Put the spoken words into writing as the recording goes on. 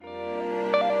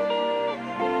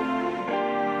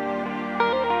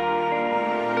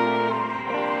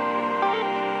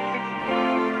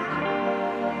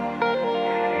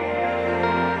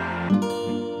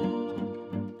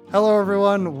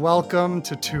everyone. Welcome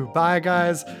to Two Bi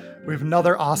Guys. We have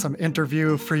another awesome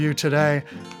interview for you today.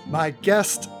 My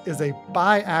guest is a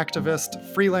bi activist,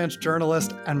 freelance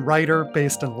journalist, and writer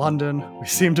based in London. We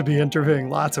seem to be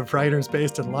interviewing lots of writers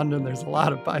based in London. There's a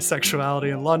lot of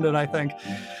bisexuality in London, I think,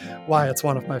 why it's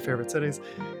one of my favorite cities.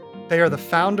 They are the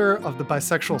founder of the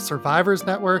Bisexual Survivors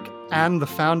Network and the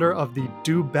founder of the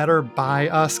Do Better By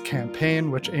Us campaign,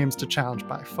 which aims to challenge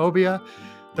biphobia.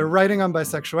 Their writing on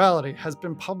bisexuality has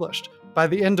been published by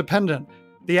The Independent,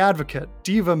 The Advocate,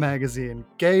 Diva Magazine,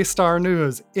 Gay Star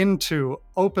News, Into,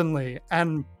 Openly,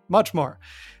 and much more.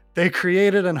 They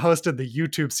created and hosted the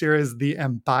YouTube series The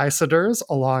Ambassadors,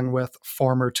 along with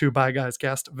former Two Bi Guys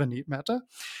guest Vineet Mehta.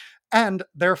 And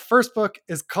their first book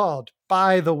is called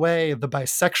By the Way, The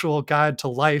Bisexual Guide to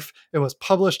Life. It was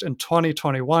published in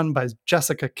 2021 by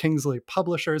Jessica Kingsley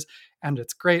Publishers, and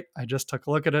it's great. I just took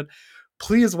a look at it.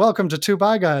 Please welcome to Two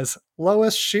Bi Guys,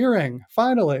 Lois Shearing,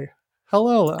 finally.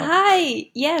 Hello, Lo.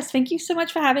 Hi. Yes, thank you so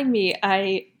much for having me.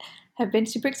 I have been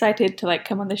super excited to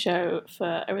come on the show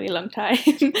for a really long time.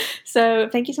 So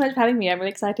thank you so much for having me. I'm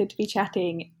really excited to be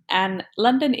chatting. And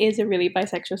London is a really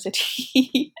bisexual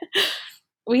city.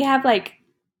 We have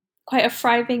quite a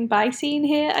thriving bi scene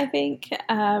here, I think.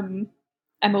 I'm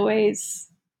always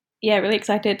really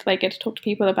excited to get to talk to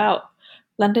people about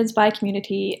London's bi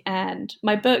community, and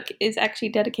my book is actually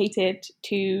dedicated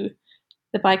to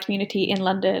the bi community in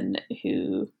London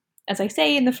who, as I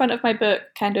say in the front of my book,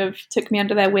 kind of took me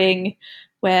under their wing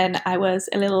when I was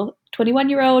a little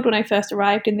 21-year-old when I first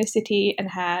arrived in this city and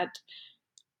had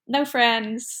no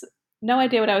friends, no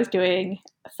idea what I was doing,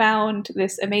 found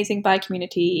this amazing bi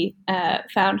community,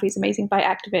 found these amazing bi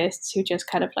activists who just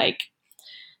kind of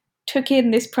took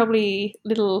in this probably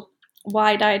little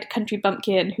wide-eyed country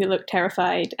bumpkin who looked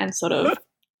terrified and sort of,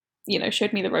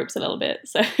 showed me the ropes a little bit.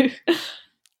 So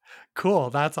Cool.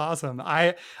 That's awesome.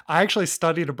 I actually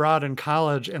studied abroad in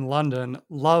college in London,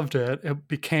 loved it. It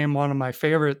became one of my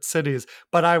favorite cities,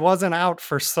 but I wasn't out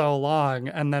for so long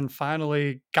and then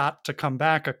finally got to come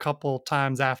back a couple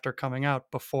times after coming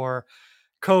out before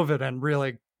COVID and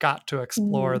really got to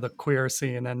explore the queer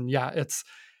scene. And yeah, it's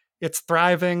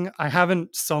thriving. I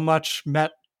haven't so much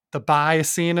met the bi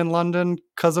scene in London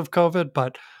because of COVID,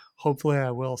 but hopefully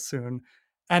I will soon.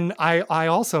 And I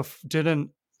also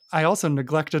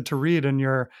neglected to read in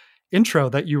your intro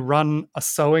that you run a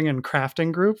sewing and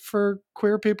crafting group for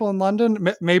queer people in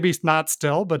London. Maybe not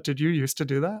still, but did you used to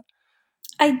do that?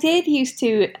 I did used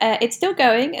to. It's still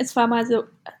going as far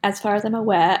as I'm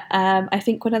aware. I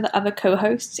think one of the other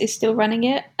co-hosts is still running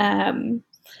it.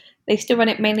 They still run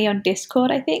it mainly on Discord,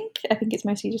 I think. I think it's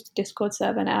mostly just a Discord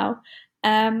server now.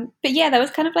 But yeah, that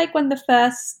was kind of one of the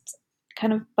first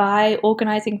kind of bi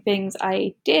organizing things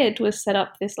I did was set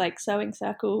up this sewing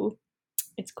circle.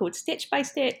 It's called Stitch by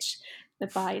Stitch. The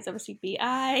bi is obviously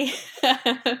BI.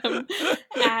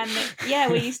 And yeah,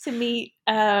 we used to meet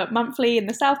monthly in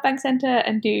the South Bank Centre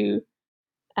and do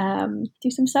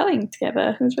some sewing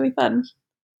together. It was really fun.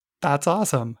 That's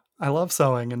awesome. I love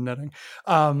sewing and knitting.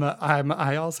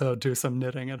 I also do some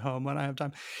knitting at home when I have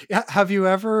time. Have you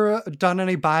ever done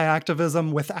any bi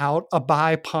activism without a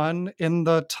bi pun in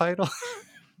the title?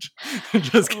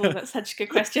 That's such a good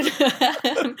question.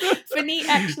 Vineet,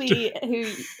 actually, who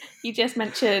you just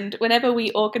mentioned, whenever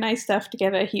we organize stuff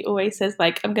together, he always says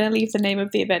I'm going to leave the name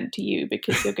of the event to you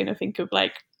because you're going to think of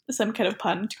some kind of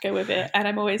pun to go with it. And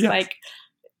I'm always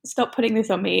stop putting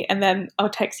this on me. And then I'll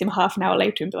text him half an hour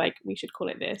later and be we should call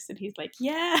it this. And he's like,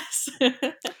 yes.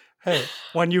 Hey,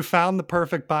 when you found the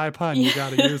perfect bi pun, you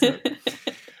got to use it.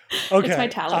 Okay. It's my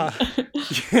talent.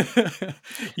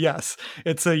 Yes,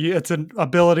 it's an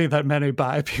ability that many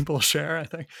bi people share, I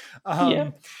think. Yeah.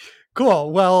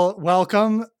 Cool. Well,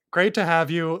 welcome. Great to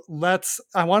have you.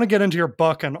 I want to get into your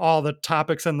book and all the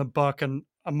topics in the book and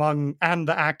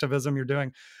the activism you're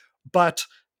doing. But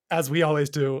as we always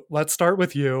do, let's start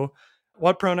with you.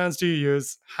 What pronouns do you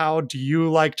use? How do you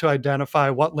like to identify?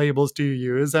 What labels do you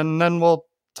use? And then we'll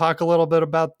talk a little bit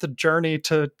about the journey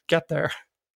to get there.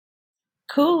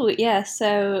 Cool. Yeah.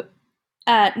 So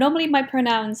normally my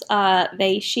pronouns are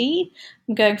they, she.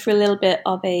 I'm going through a little bit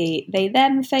of a they,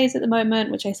 them phase at the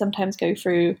moment, which I sometimes go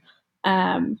through.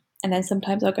 And then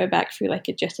sometimes I'll go back through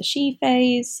just a she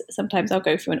phase. Sometimes I'll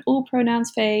go through an all pronouns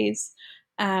phase.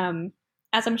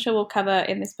 As I'm sure we'll cover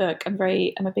in this book, I'm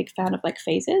a big fan of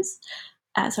phases.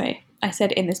 Sorry, I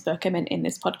said in this book, I meant in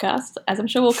this podcast. As I'm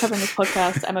sure we'll cover in this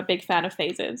podcast, I'm a big fan of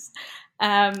phases.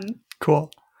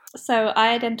 Cool. So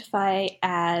I identify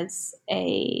as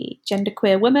a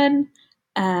genderqueer woman,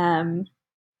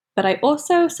 but I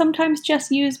also sometimes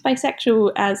just use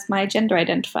bisexual as my gender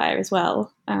identifier as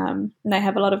well. And I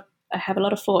have a lot of I have a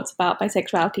lot of thoughts about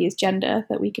bisexuality as gender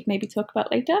that we could maybe talk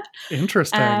about later.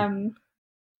 Interesting.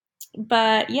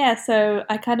 But yeah, so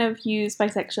I kind of use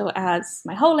bisexual as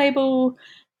my whole label.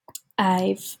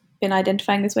 I've been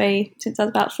identifying this way since I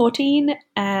was about 14,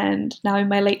 and now in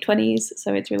my late 20s,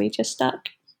 so it's really just stuck.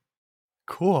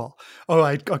 Cool.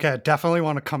 Okay, I definitely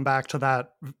want to come back to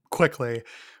that quickly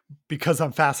because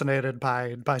I'm fascinated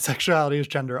by bisexuality as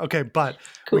gender. Okay, but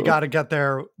we Cool. got to get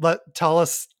there. Tell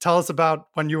us about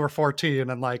when you were 14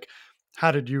 and like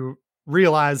how did you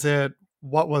realize it?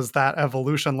 What was that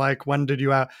evolution like? When did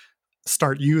you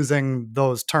start using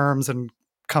those terms and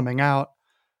coming out?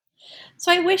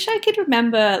 So I wish I could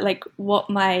remember like what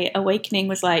my awakening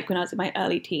was like when I was in my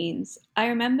early teens. I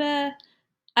remember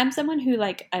I'm someone who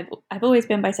like I've always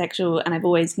been bisexual, and I've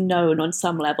always known on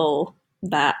some level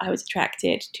that I was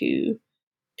attracted to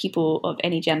people of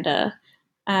any gender.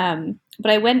 But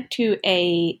I went to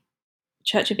a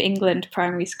Church of England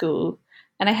primary school,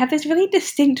 and I have this really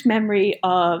distinct memory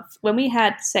of when we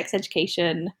had sex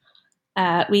education.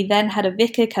 We then had a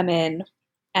vicar come in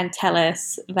and tell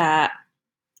us that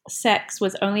sex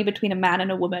was only between a man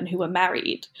and a woman who were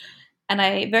married. And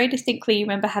I very distinctly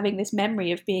remember having this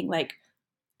memory of being like,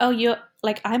 oh, you're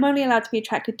like, I'm only allowed to be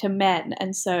attracted to men.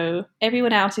 And so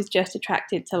everyone else is just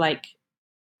attracted to like,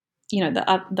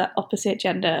 the opposite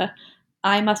gender.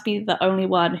 I must be the only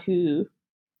one who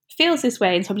feels this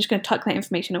way. And so I'm just going to tuck that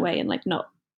information away and like not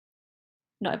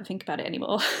ever think about it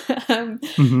anymore.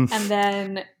 Mm-hmm. And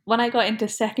then when I got into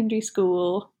secondary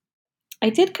school,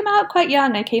 I did come out quite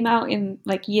young. I came out in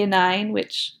like year 9,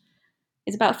 which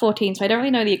is about 14. So I don't really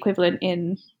know the equivalent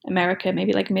in America,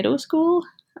 maybe like middle school.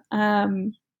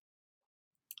 And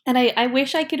I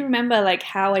wish I could remember like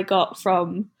how I got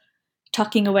from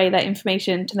tucking away that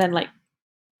information to then like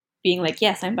being like,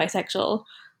 yes, I'm bisexual.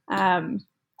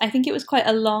 I think it was quite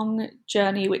a long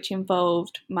journey, which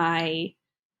involved my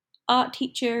art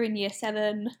teacher in year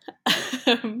 7,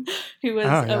 who was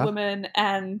Oh a yeah. woman,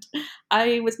 and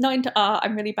I was not into art.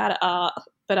 I'm really bad at art,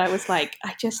 but I was like,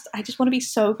 I just want to be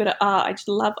so good at art. I just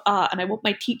love art, and I want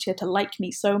my teacher to like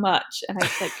me so much, and I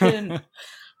just like couldn't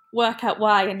work out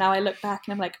why. And now I look back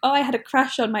and I'm like, oh, I had a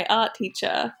crush on my art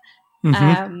teacher.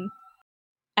 Mm-hmm.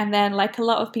 And then like a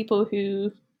lot of people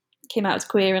who came out as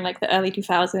queer in like the early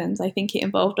 2000s, I think it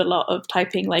involved a lot of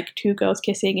typing like 2 girls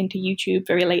kissing into YouTube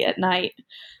very late at night.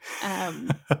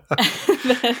 And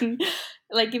then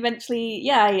like eventually,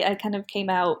 yeah, I kind of came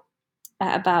out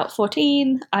at about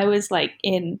 14. I was like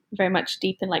in very much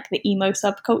deep in like the emo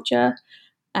subculture.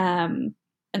 Um,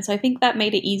 and so I think that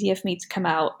made it easier for me to come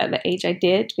out at the age I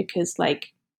did, because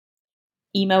like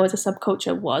emo as a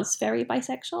subculture was very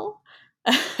bisexual.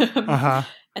 um, Uh-huh.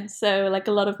 and so like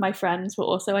a lot of my friends were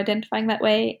also identifying that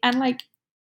way, and like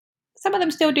some of them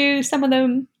still do. Some of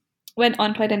them went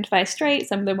on to identify as straight,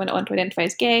 some of them went on to identify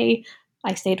as gay.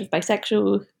 I stayed with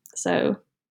bisexual. So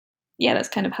yeah, that's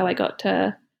kind of how I got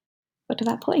to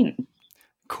that point.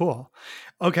 Cool.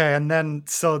 Okay, and then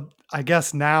so I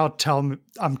guess now tell me,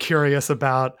 I'm curious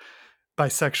about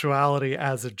bisexuality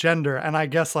as a gender, and I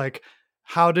guess like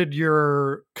how did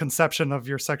your conception of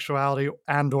your sexuality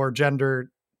and or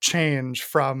gender change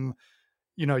from,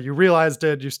 you realized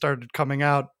it, you started coming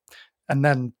out, and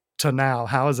then to now?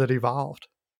 How has it evolved?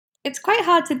 It's quite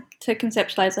hard to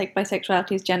conceptualize like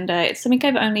bisexuality as gender. It's something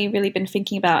I've only really been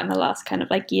thinking about in the last kind of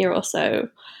like year or so.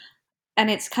 And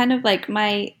it's kind of like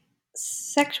my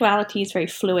sexuality is very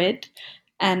fluid.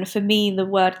 And for me, the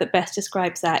word that best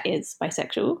describes that is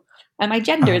bisexual. And my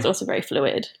gender is Uh, also very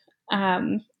fluid.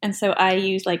 And so I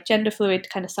use like gender fluid to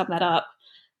kind of sum that up.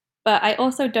 But I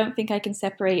also don't think I can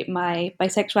separate my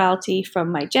bisexuality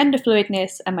from my gender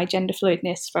fluidness, and my gender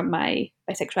fluidness from my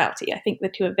bisexuality. I think the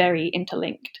two are very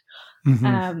interlinked. mhm.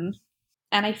 Um,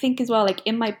 and I think as well, like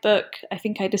in my book, I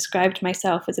think I described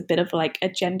myself as a bit of like a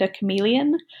gender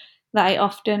chameleon, that I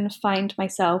often find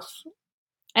myself,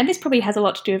 and this probably has a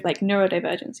lot to do with like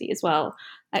neurodivergency as well.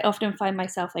 I often find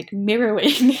myself like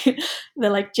mirroring the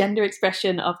like gender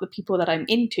expression of the people that I'm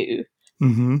into.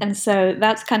 Mhm. And so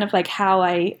that's kind of like how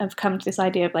I have come to this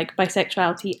idea of like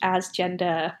bisexuality as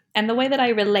gender. And the way that I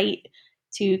relate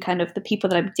to kind of the people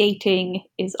that I'm dating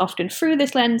is often through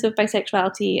this lens of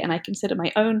bisexuality. And I consider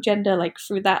my own gender like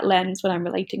through that lens when I'm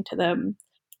relating to them.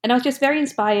 And I was just very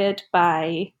inspired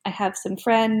by, I have some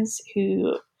friends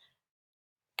who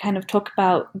kind of talk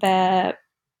about their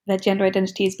gender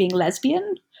identity as being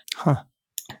lesbian, Huh.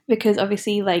 because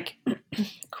obviously like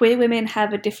queer women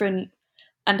have a different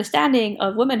understanding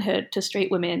of womanhood to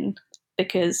straight women,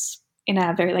 because in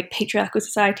our very like patriarchal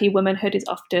society, womanhood is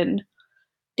often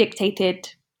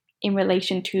dictated in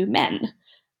relation to men.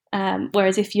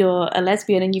 Whereas if you're a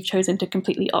lesbian and you've chosen to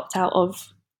completely opt out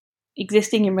of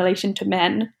existing in relation to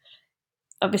men,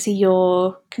 obviously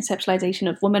your conceptualization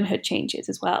of womanhood changes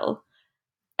as well.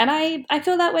 And I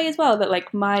feel that way as well, that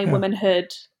like my Yeah.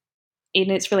 womanhood in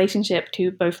its relationship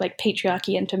to both like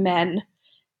patriarchy and to men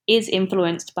is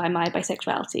influenced by my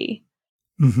bisexuality.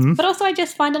 Mm-hmm. But also I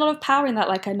just find a lot of power in that.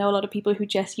 Like I know a lot of people who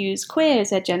just use queer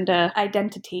as their gender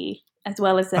identity as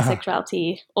well as their Uh-huh.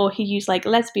 sexuality, or who use like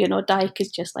lesbian or dyke as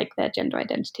just like their gender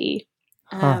identity.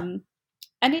 Huh.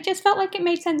 And it just felt like it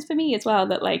made sense for me as well,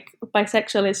 that like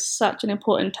bisexual is such an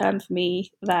important term for me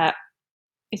that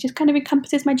it just kind of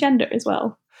encompasses my gender as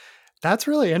well. That's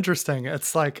really interesting.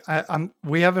 It's like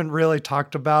we haven't really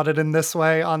talked about it in this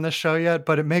way on this show yet,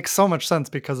 but it makes so much sense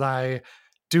because I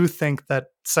do think that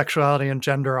sexuality and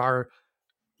gender are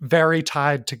very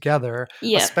tied together,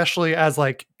 Yeah. especially as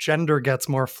like gender gets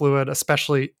more fluid,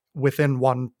 especially within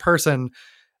one person.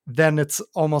 Then it's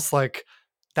almost like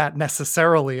that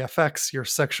necessarily affects your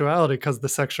sexuality because the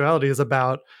sexuality is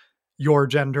about your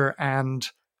gender and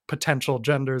potential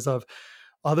genders of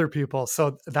other people.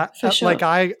 So that For like sure.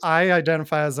 I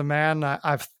identify as a man.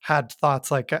 I've had thoughts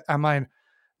like, am I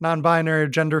non-binary,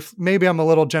 gender? Maybe I'm a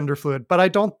little gender fluid, but I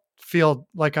don't feel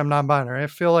like I'm non-binary. I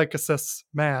feel like a cis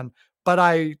man, but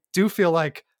I do feel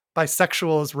like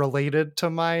bisexual is related to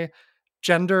my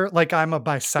gender. Like I'm a Hmm.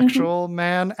 bisexual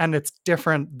man, and it's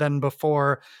different than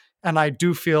before. And I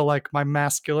do feel like my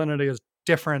masculinity is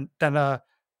different than a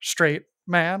straight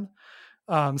man.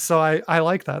 So I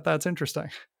like that. That's interesting.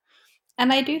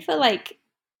 And I do feel like,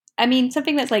 I mean,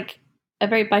 something that's like a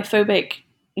very biphobic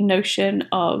notion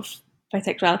of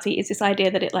bisexuality is this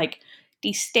idea that it like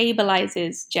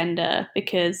destabilizes gender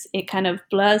because it kind of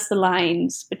blurs the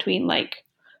lines between like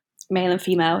male and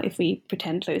female, if we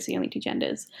pretend those are the only two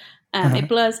genders. It Uh-huh.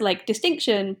 blurs like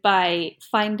distinction by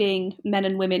finding men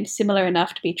and women similar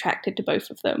enough to be attracted to both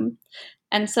of them.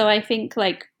 And so I think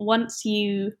like once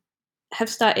you have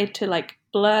started to like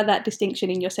blur that distinction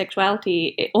in your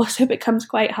sexuality, it also becomes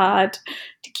quite hard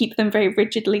to keep them very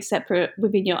rigidly separate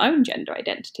within your own gender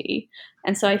identity.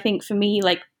 And so I think for me,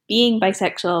 like being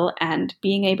bisexual and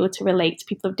being able to relate to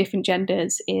people of different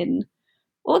genders in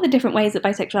all the different ways that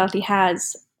bisexuality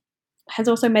has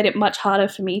also made it much harder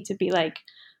for me to be like,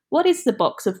 what is the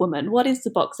box of woman? What is the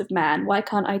box of man? Why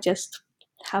can't I just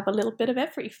have a little bit of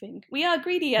everything? We are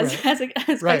greedy as Right.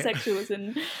 as Right. bisexuals,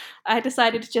 and I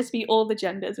decided to just be all the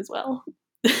genders as well.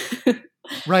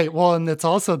 Right. Well, and it's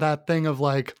also that thing of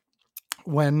like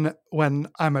when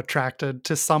I'm attracted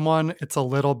to someone, it's a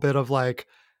little bit of like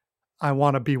I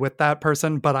want to be with that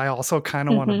person, but I also kind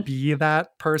of want to Hmm. be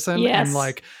that person. And Yes,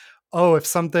 like, oh, if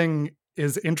something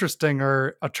is interesting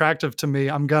or attractive to me,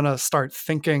 I'm gonna start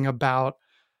thinking about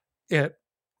it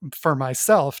for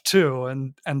myself too.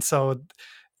 And so,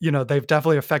 they've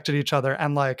definitely affected each other.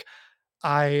 And like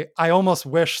I almost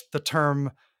wish the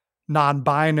term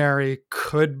non-binary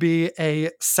could be a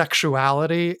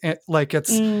sexuality. Like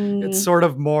it's mm, sort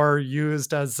of more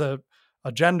used as a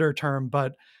gender term,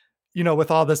 but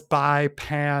with all this bi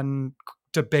pan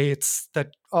debates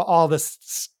that all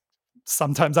this,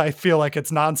 sometimes I feel like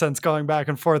it's nonsense going back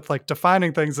and forth, like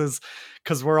defining things is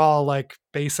because we're all like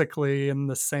basically in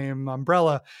the same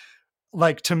umbrella.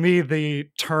 Like to me, the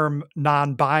term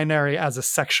non-binary as a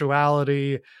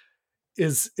sexuality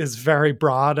is very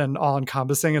broad and all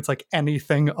encompassing. It's like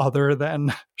anything other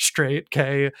than straight,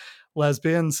 gay,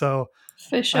 lesbian. So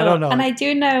for I don't sure. And know. I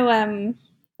do know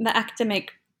the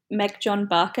academic Meg John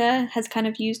Barker has kind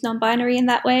of used non-binary in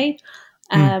that way.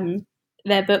 Mm, Um,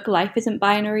 their book Life Isn't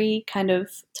Binary kind of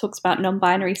talks about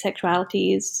non-binary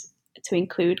sexualities to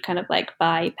include kind of like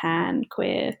bi, pan,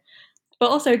 queer.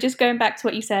 But also just going back to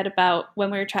what you said about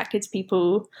when we're attracted to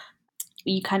people,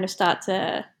 you kind of start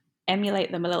to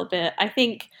emulate them a little bit. I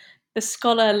think the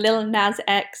scholar Lil Nas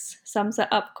X sums it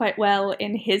up quite well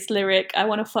in his lyric, "I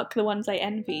want to fuck the ones I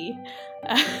envy."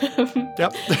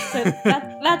 yep. So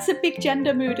that's a big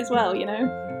gender mood as well, you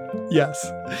know? Yes,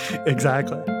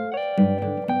 exactly.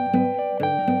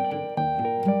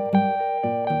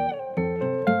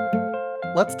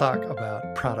 Let's talk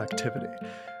about productivity.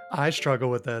 I struggle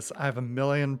with this. I have a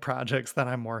million projects that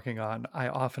I'm working on. I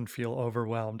often feel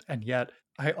overwhelmed, and yet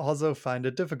I also find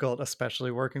it difficult,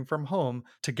 especially working from home,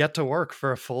 to get to work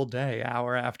for a full day,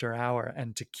 hour after hour,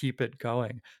 and to keep it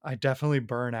going. I definitely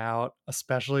burn out,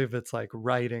 especially if it's like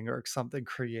writing or something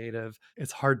creative.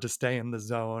 It's hard to stay in the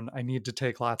zone. I need to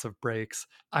take lots of breaks.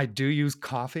 I do use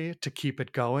coffee to keep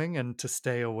it going and to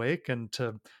stay awake and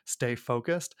to stay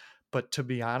focused. But to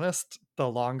be honest, the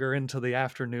longer into the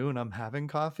afternoon I'm having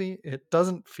coffee, it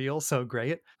doesn't feel so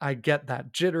great. I get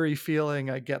that jittery feeling,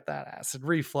 I get that acid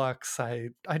reflux. I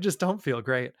just don't feel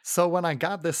great. So when I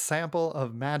got this sample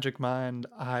of Magic Mind,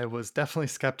 I was definitely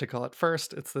skeptical at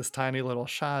first. It's this tiny little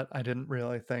shot. I didn't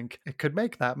really think it could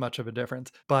make that much of a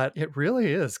difference, but it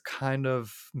really is kind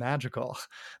of magical.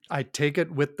 I take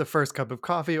it with the first cup of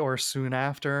coffee or soon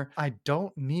after. I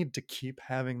don't need to keep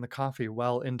having the coffee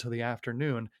well into the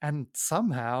afternoon. And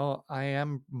somehow I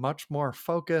am much more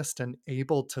focused and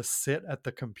able to sit at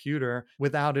the computer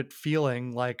without it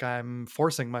feeling like I'm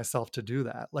forcing myself to do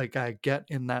that. Like I get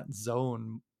in that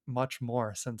zone much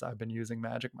more since I've been using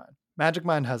Magic Mind. Magic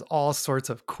Mind has all sorts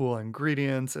of cool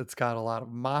ingredients. It's got a lot of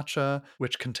matcha,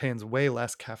 which contains way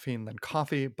less caffeine than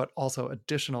coffee, but also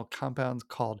additional compounds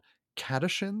called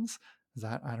catechins. Is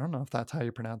that, I don't know if that's how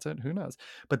you pronounce it. Who knows?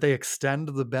 But they extend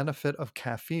the benefit of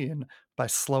caffeine by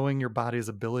slowing your body's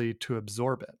ability to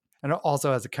absorb it. And it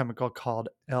also has a chemical called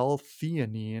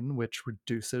L-theanine, which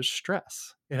reduces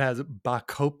stress. It has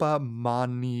Bacopa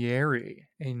monnieri,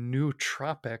 a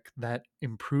nootropic that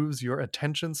improves your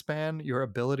attention span, your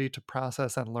ability to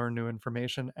process and learn new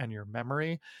information, and your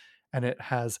memory. And it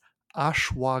has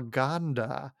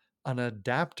ashwagandha, an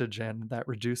adaptogen that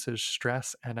reduces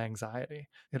stress and anxiety.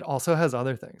 It also has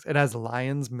other things. It has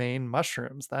lion's mane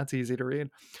mushrooms. That's easy to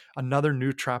read. Another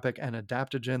nootropic and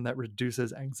adaptogen that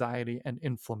reduces anxiety and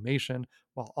inflammation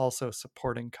while also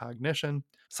supporting cognition.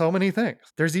 So many things.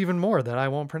 There's even more that I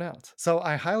won't pronounce. So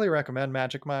I highly recommend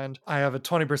Magic Mind. I have a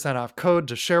 20% off code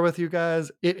to share with you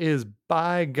guys. It is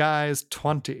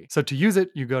BuyGuys20. So to use it,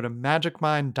 you go to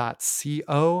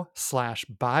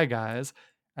magicmind.co/buyguys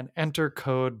and enter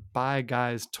code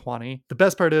BuyGuys20. The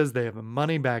best part is they have a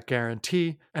money back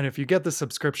guarantee. And if you get the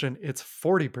subscription, it's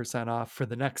 40% off for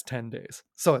the next 10 days.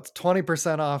 So it's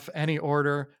 20% off any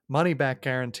order, money back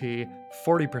guarantee,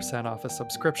 40% off a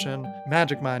subscription.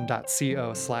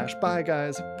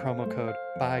 magicmind.co/buyguys, promo code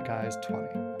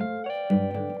BuyGuys20.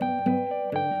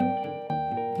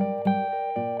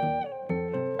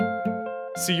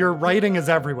 So your writing is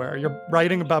everywhere. You're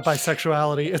writing about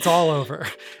bisexuality. It's all over.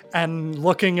 And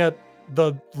looking at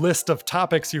the list of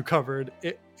topics you covered,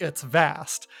 it's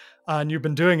vast. And you've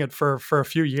been doing it for a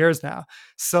few years now.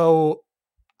 So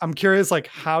I'm curious, like,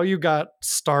 how you got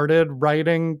started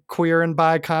writing queer and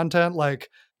bi content.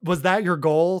 Like, was that your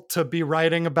goal to be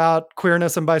writing about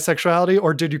queerness and bisexuality,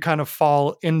 or did you kind of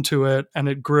fall into it and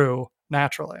it grew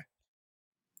naturally?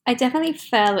 I definitely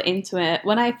fell into it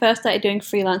when I first started doing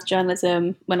freelance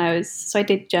journalism. So I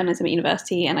did journalism at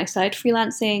university, and I started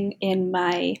freelancing in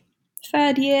my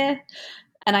third year.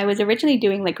 And I was originally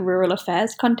doing like rural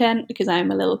affairs content because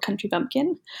I'm a little country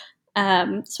bumpkin.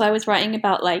 So I was writing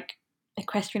about like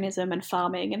equestrianism and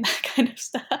farming and that kind of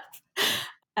stuff.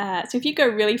 So if you go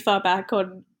really far back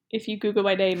if you Google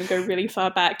my name and go really far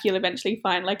back, you'll eventually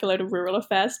find like a load of rural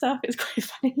affairs stuff. It's quite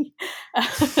funny.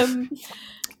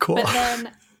 Cool. But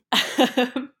then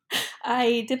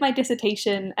I did my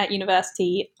dissertation at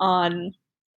university on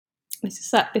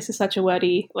this is such a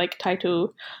wordy like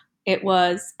title. It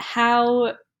was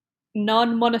how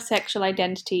non-monosexual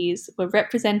identities were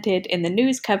represented in the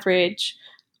news coverage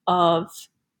of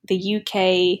the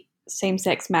UK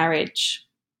same-sex marriage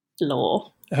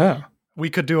law. Oh, we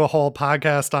could do a whole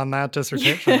podcast on that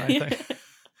dissertation, I think.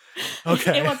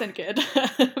 Okay. It wasn't good.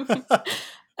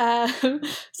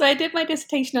 So I did my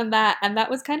dissertation on that, and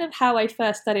that was kind of how I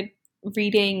first started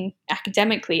reading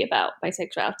academically about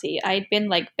bisexuality. I'd been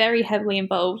like very heavily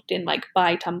involved in like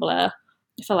bi Tumblr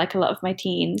for like a lot of my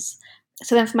teens.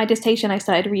 So then for my dissertation, I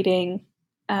started reading,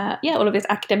 all of this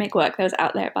academic work that was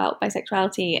out there about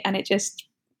bisexuality, and it just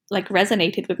like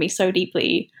resonated with me so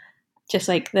deeply. Just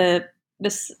like the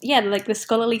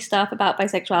scholarly stuff about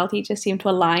bisexuality just seemed to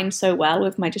align so well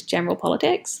with my just general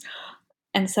politics.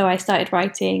 And so I started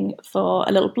writing for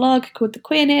a little blog called The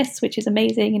Queerness, which is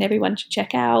amazing and everyone should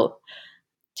check out.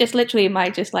 Just literally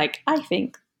I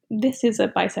think this is a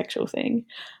bisexual thing.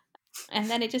 And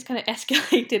then it just kind of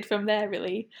escalated from there,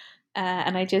 really.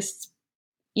 And I just,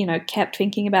 kept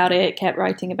thinking about it, kept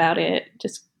writing about it.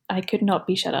 Just, I could not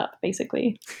be shut up,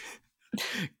 basically.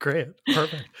 Great.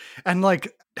 Perfect. And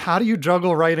like, how do you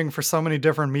juggle writing for so many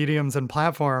different mediums and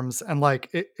platforms? And like,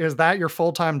 is that your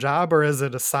full-time job or is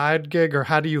it a side gig, or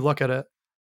how do you look at it?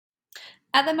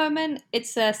 At the moment,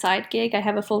 it's a side gig. I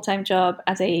have a full-time job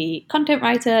as a content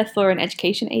writer for an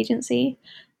education agency.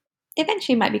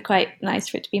 Eventually, it might be quite nice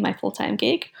for it to be my full-time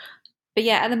gig. But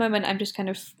yeah, at the moment, I'm just kind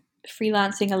of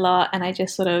freelancing a lot, and I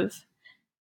just sort of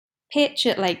pitch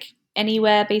at like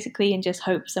anywhere basically and just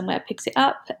hope somewhere picks it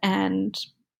up. And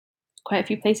quite a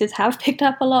few places have picked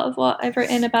up a lot of what I've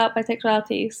written about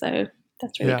bisexuality. So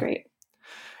that's really great.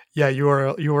 Yeah, you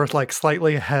were like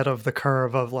slightly ahead of the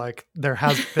curve of like there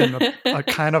has been a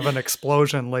kind of an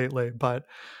explosion lately, but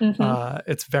Hmm.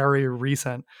 it's very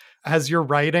recent. Has your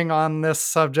writing on this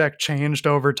subject changed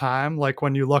over time? Like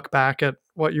when you look back at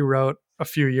what you wrote a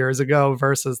few years ago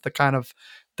versus the kind of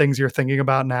things you're thinking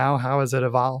about now, how has it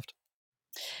evolved?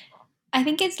 I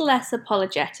think it's less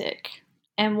apologetic.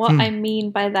 And what Hmm. I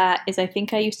mean by that is I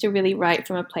think I used to really write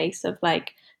from a place of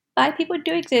like, bi people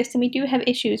do exist and we do have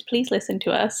issues, please listen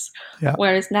to us. Yeah.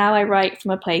 Whereas now I write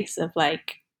from a place of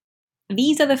like,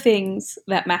 these are the things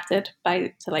that mattered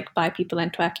by to like bi people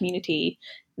and to our community.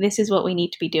 This is what we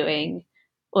need to be doing,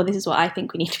 or this is what I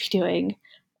think we need to be doing.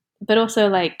 But also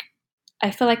like I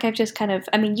feel like I've just kind of,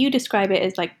 I mean, you describe it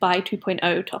as like bi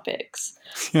 2.0 topics.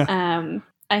 Yeah.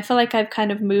 I feel like I've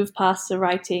kind of moved past the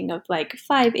writing of like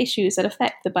 5 issues that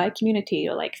affect the bi community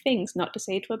or like things not to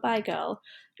say to a bi girl.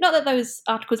 Not that those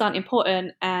articles aren't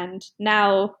important, and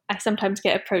now I sometimes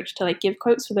get approached to like give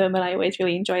quotes for them, and I always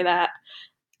really enjoy that.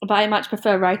 But I much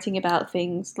prefer writing about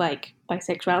things like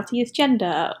bisexuality as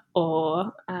gender,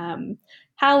 or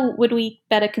how would we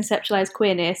better conceptualize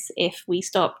queerness if we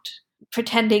stopped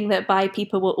pretending that bi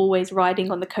people were always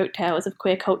riding on the coattails of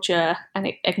queer culture and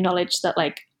acknowledge that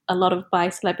like a lot of bi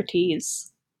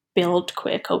celebrities build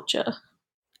queer culture.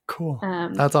 Cool.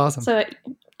 Um, That's awesome. so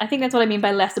I think that's what I mean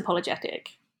by less apologetic.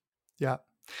 Yeah.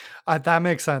 That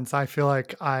makes sense. I feel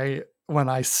like when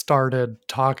I started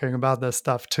talking about this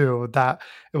stuff too, that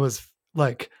it was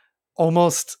like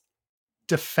almost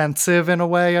defensive in a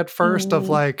way at first of Mm,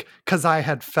 like, because I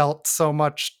had felt so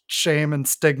much shame and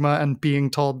stigma and being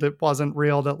told it wasn't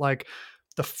real, that like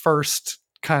the first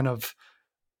kind of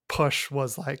push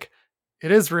was like,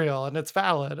 it is real and it's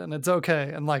valid and it's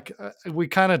okay. And like we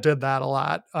kind of did that a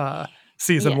lot,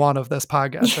 season yeah. one of this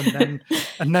podcast.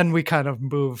 And then we kind of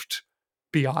moved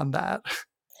beyond that.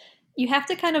 You have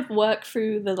to kind of work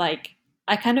through the like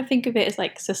I kind of think of it as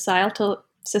like societal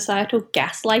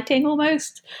gaslighting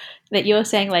almost, that you're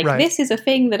saying like Right. this is a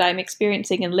thing that I'm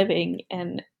experiencing and living,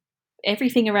 and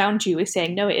everything around you is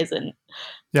saying no it isn't,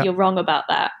 Yeah. you're wrong about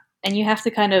that. And you have to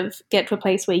kind of get to a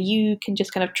place where you can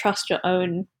just kind of trust your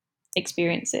own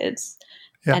experiences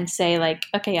Yeah. and say like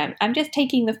okay, I'm just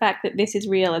taking the fact that this is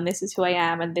real and this is who I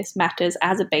am and this matters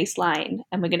as a baseline,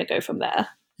 and we're going to go from there.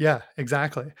 Yeah,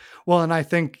 exactly. Well, and I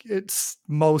think it's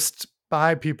most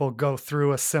bi people go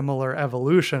through a similar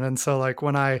evolution. And so like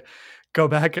when I go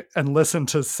back and listen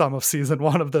to some of season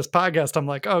one of this podcast, I'm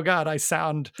like, oh God, I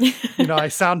sound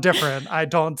different.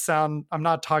 I'm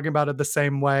not talking about it the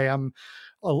same way. I'm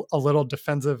a little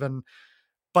defensive,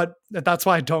 but that's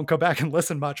why I don't go back and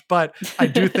listen much. But I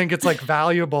do think it's like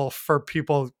valuable for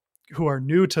people who are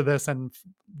new to this and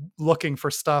looking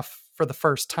for stuff for the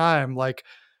first time, like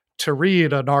to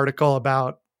read an article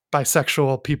about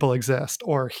bisexual people exist,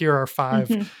 or here are 5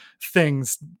 Hmm.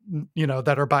 things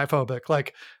that are biphobic.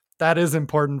 Like that is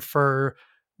important for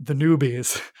the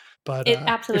newbies. But It if you're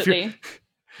absolutely.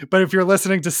 but if you're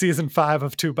listening to season 5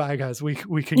 of Two Bi Guys, we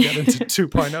can get into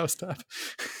 2.0 stuff.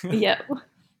 Yeah.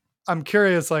 I'm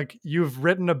curious, like you've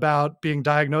written about being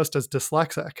diagnosed as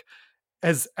dyslexic.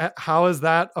 How has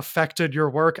that affected your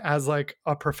work as like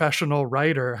a professional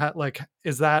writer?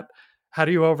 How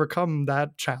do you overcome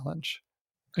that challenge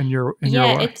in your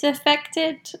Yeah, work? it's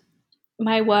affected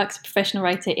my work as a professional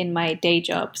writer in my day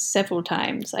job several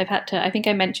times. I've had to, I think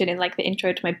I mentioned in like the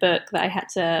intro to my book that I had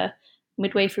to,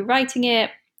 midway through writing it,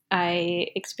 I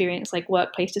experienced like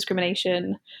workplace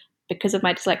discrimination because of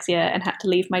my dyslexia and had to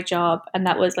leave my job. And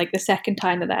that was like the second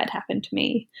time that had happened to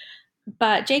me.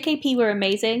 But JKP were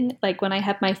amazing. Like when I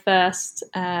had my first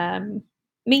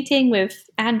meeting with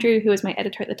Andrew, who was my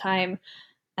editor at the time,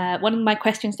 one of my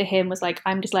questions to him was like,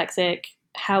 I'm dyslexic.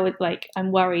 How would like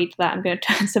I'm worried that I'm going to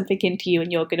turn something into you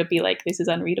and you're going to be like, this is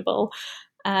unreadable.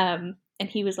 And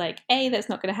he was like, A, that's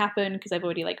not going to happen because I've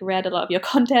already like read a lot of your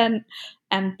content,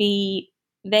 and B,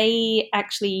 they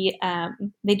actually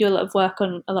they do a lot of work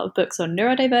on a lot of books on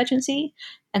neurodivergency,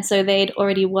 and so they'd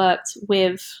already worked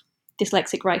with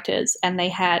dyslexic writers, and they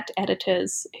had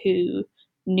editors who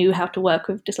knew how to work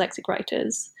with dyslexic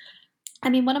writers. I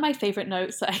mean, one of my favorite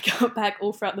notes that I got back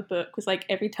all throughout the book was like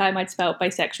every time I'd spelled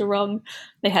bisexual wrong,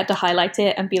 they had to highlight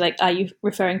it and be like, "Are you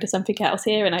referring to something else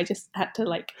here?" And I just had to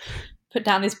like put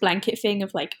down this blanket thing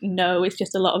of like, "No, it's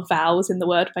just a lot of vowels in the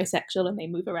word bisexual, and they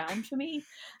move around for me."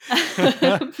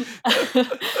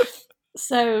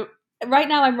 So right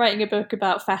now, I'm writing a book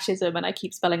about fascism, and I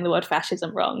keep spelling the word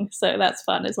fascism wrong, so that's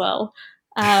fun as well.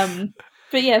 Um,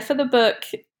 but yeah, for the book,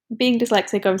 being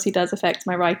dyslexic obviously does affect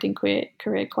my writing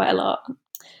career quite a lot,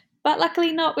 but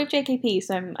luckily not with JKP.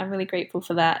 So I'm really grateful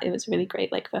for that. It was a really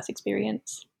great like first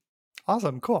experience.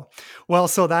 Awesome. Cool. Well,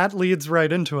 so that leads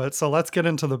right into it. So let's get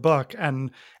into the book.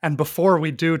 And before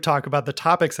we do talk about the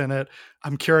topics in it,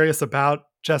 I'm curious about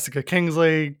Jessica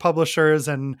Kingsley Publishers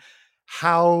and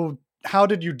how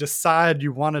did you decide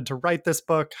you wanted to write this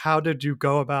book? How did you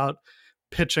go about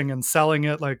pitching and selling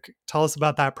it? Like, tell us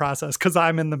about that process, because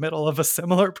I'm in the middle of a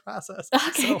similar process.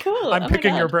 Okay, So cool. I'm Oh my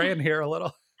picking your God. brain here a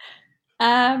little.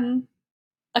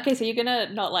 Okay, so you're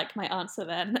gonna not like my answer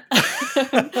then.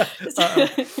 Uh-oh.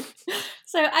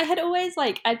 So I had always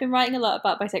I'd been writing a lot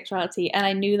about bisexuality, and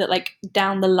I knew that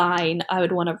down the line I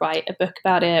would want to write a book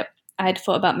about it. I had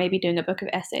thought about maybe doing a book of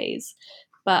essays,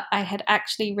 but I had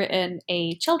actually written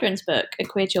a children's book, a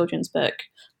queer children's book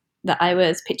that I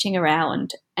was pitching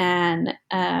around, and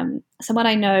someone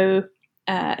I know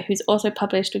who's also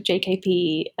published with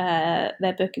JKP,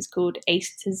 their book is called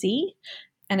Ace to Z,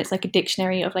 and it's like a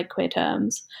dictionary of queer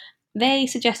terms. They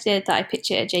suggested that I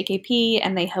pitch it at JKP,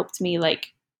 and they helped me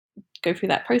go through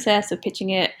that process of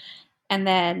pitching it. And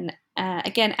then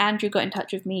again, Andrew got in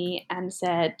touch with me and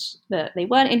said that they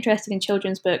weren't interested in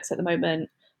children's books at the moment,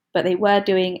 but they were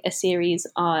doing a series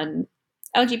on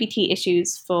LGBT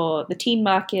issues for the teen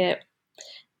market,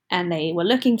 and they were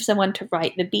looking for someone to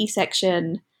write the B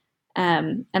section,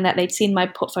 and that they'd seen my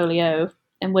portfolio,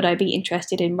 and would I be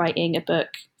interested in writing a book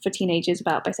for teenagers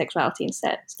about bisexuality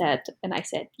instead? And I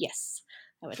said, yes,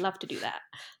 I would love to do that.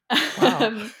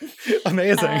 Wow.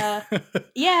 Amazing.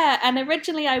 Yeah, and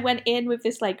originally I went in with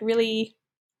this really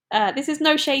this is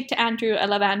no shade to Andrew. I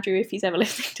love Andrew if he's ever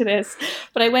listening to this.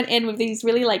 But I went in with these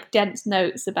really dense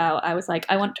notes about, I was like,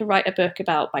 I want to write a book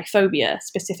about biphobia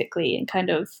specifically, and kind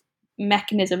of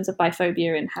mechanisms of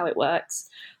biphobia and how it works.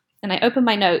 And I opened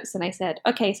my notes and I said,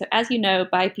 okay, so as you know,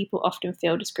 bi people often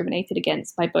feel discriminated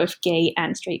against by both gay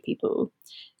and straight people.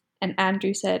 And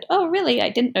Andrew said, oh, really? I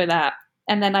didn't know that.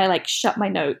 And then I shut my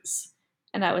notes,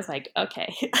 and I was like,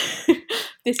 okay,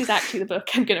 this is actually the book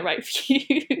I'm going to write for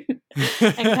you.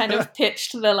 And kind of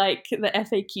pitched the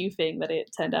FAQ thing that it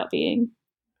turned out being.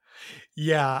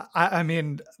 Yeah, I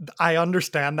mean, I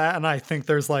understand that, and I think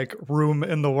there's room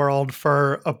in the world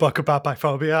for a book about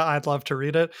biphobia. I'd love to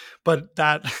read it, but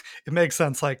that it makes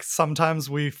sense. Sometimes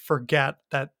we forget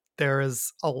that there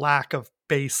is a lack of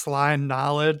baseline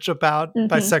knowledge about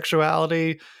Mm-hmm.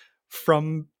 bisexuality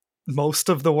from most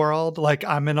of the world.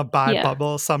 I'm in a bi Yeah.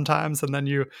 bubble sometimes, and then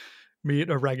you meet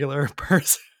a regular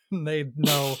person, they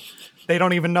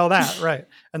don't even know that, right?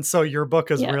 And so your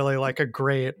book is Yeah. really a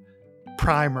great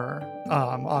primer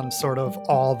on sort of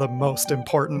all the most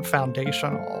important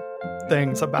foundational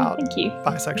things about Thank you.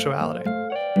 bisexuality.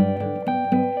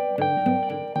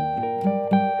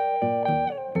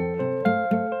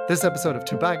 This episode of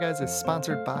Two Bi Guys is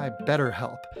sponsored by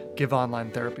BetterHelp. Give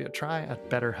online therapy a try at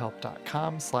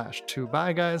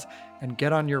betterhelp.com/2biguys and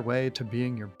get on your way to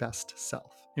being your best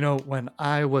self. You know, when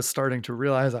I was starting to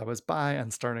realize I was bi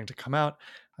and starting to come out,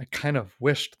 I kind of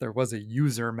wished there was a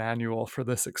user manual for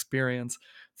this experience.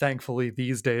 Thankfully,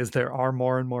 these days there are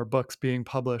more and more books being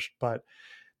published, but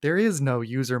there is no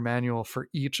user manual for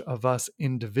each of us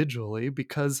individually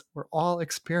because we're all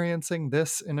experiencing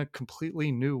this in a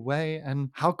completely new way, and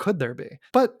how could there be?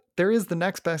 But there is the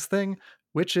next best thing,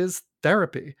 which is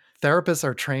therapy. Therapists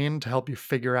are trained to help you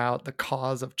figure out the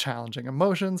cause of challenging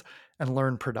emotions and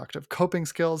learn productive coping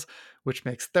skills, which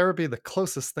makes therapy the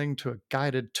closest thing to a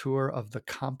guided tour of the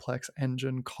complex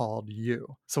engine called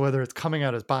you. So whether it's coming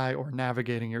out as bi or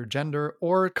navigating your gender,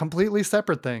 or completely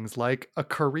separate things like a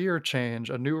career change,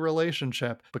 a new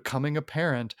relationship, becoming a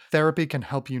parent, therapy can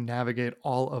help you navigate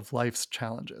all of life's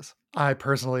challenges. I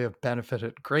personally have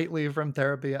benefited greatly from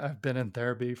therapy. I've been in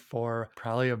therapy for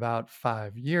probably about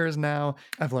 5 years now.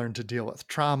 I've learned to deal with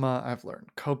trauma. I've learned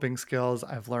coping skills.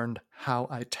 I've learned how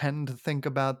I tend to think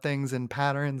about things in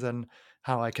patterns and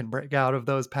how I can break out of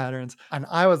those patterns. And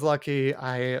I was lucky.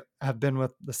 I have been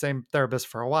with the same therapist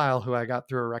for a while who I got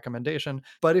through a recommendation.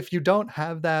 But if you don't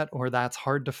have that, or that's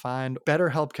hard to find,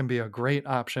 BetterHelp can be a great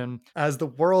option. As the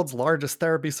world's largest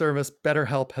therapy service,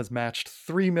 BetterHelp has matched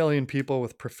 3 million people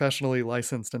with professionally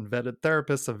licensed and vetted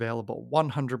therapists, available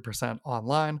 100%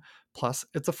 online. Plus,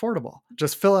 it's affordable.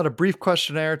 Just fill out a brief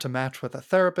questionnaire to match with a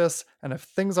therapist, and if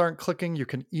things aren't clicking, you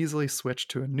can easily switch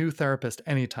to a new therapist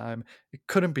anytime. It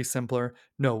couldn't be simpler.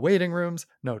 No waiting rooms,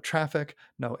 no traffic,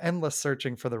 no endless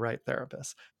searching for the right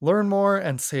therapist. Learn more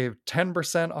and save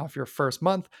 10% off your first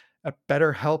month at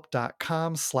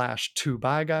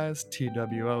betterhelp.com/2biguys,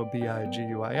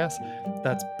 TWOBIGUIS.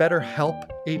 That's betterhelp,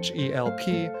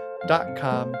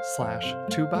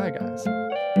 HELP.com/2biguys.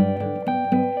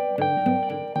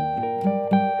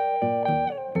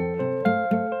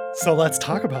 So let's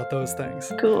talk about those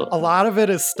things. Cool. A lot of it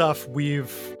is stuff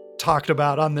we've talked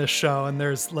about on this show, and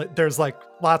there's like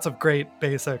lots of great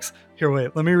basics. Here,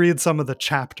 wait, let me read some of the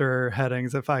chapter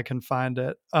headings if I can find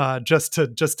it, just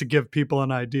to give people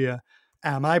an idea.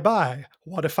 Am I bi?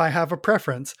 What if I have a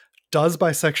preference? Does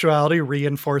bisexuality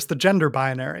reinforce the gender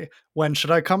binary? When should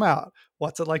I come out?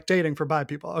 What's it like dating for bi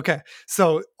people? Okay,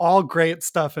 so all great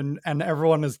stuff, and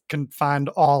everyone can find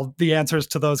all the answers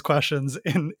to those questions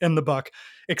in the book,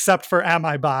 except for am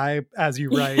I bi, as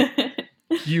you write.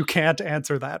 You can't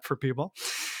answer that for people.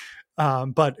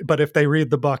 But if they read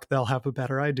the book, they'll have a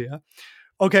better idea.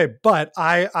 Okay, but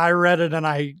I read it and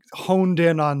I honed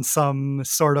in on some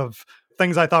sort of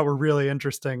things I thought were really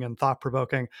interesting and thought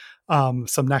provoking. Some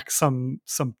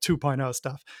 2.0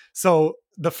 stuff. So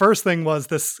the first thing was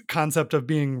this concept of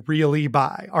being really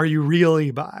bi. Are you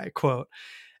really bi? Quote.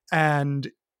 And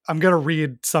I'm going to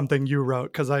read something you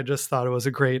wrote because I just thought it was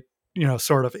a great,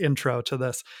 sort of intro to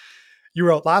this. You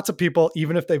wrote, lots of people,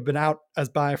 even if they've been out as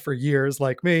bi for years,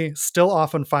 like me, still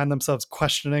often find themselves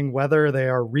questioning whether they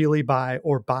are really bi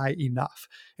or bi enough.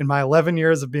 In my 11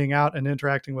 years of being out and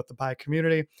interacting with the bi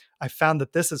community, I found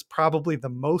that this is probably the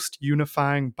most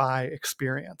unifying bi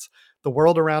experience. The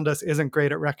world around us isn't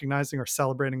great at recognizing or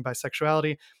celebrating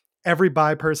bisexuality. Every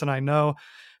bi person I know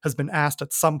has been asked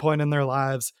at some point in their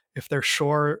lives if they're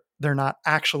sure they're not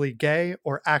actually gay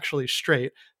or actually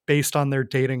straight based on their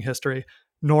dating history,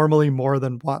 normally more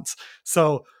than once.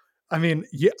 So, I mean,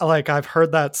 like I've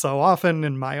heard that so often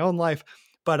in my own life,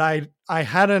 but I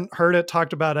hadn't heard it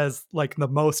talked about as like the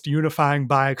most unifying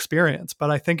bi experience, but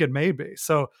I think it may be.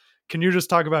 So, can you just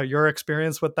talk about your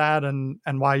experience with that and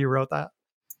why you wrote that?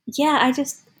 Yeah,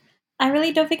 I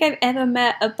really don't think I've ever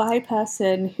met a bi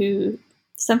person who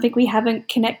something we haven't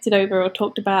connected over or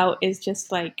talked about is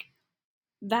just like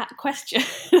that question.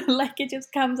 Like it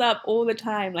just comes up all the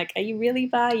time. Like, are you really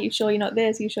bi? Are you sure you're not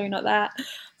this? Are you sure you're not that?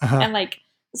 Uh-huh. And like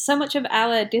so much of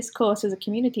our discourse as a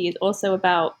community is also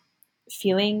about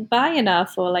feeling bi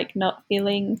enough or like not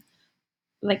feeling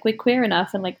like we're queer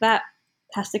enough, and like that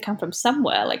has to come from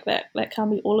somewhere. Like that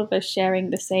can't be all of us sharing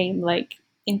the same like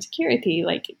insecurity.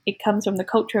 Like it comes from the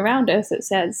culture around us that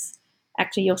says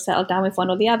actually you'll settle down with one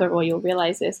or the other, or you'll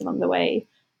realize this along the way.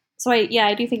 So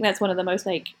I do think that's one of the most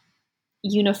like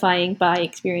unifying bi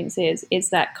experiences, is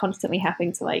that constantly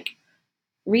having to like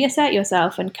reassert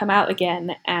yourself and come out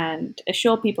again and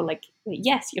assure people like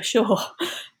yes, you're sure.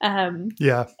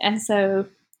 Yeah. And so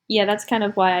yeah, that's kind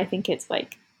of why I think it's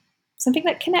like something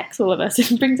that connects all of us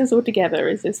and brings us all together,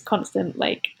 is this constant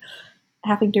like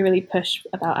having to really push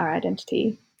about our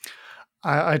identity.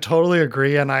 I totally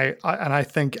agree, and I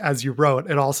think, as you wrote,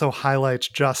 it also highlights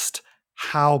just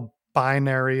how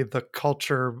binary the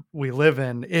culture we live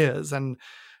in is, and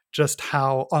just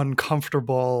how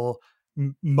uncomfortable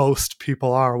most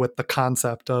people are with the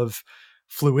concept of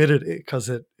fluidity, because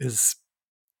it is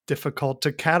difficult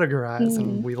to categorize,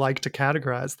 and Mm. we like to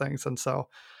categorize things, and so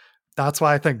that's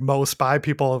why I think most bi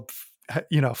people,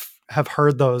 have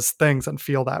heard those things and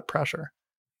feel that pressure.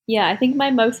 Yeah, I think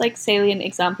my most like salient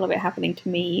example of it happening to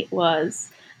me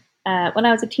was when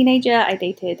I was a teenager. I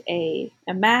dated a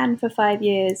man for 5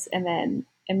 years, and then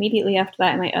immediately after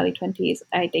that, in my early 20s,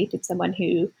 I dated someone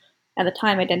who at the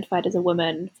time identified as a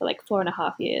woman for like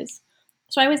 4.5 years.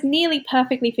 So I was nearly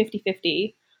perfectly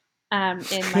 50-50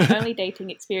 in my only dating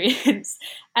experience.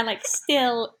 And like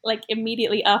still, like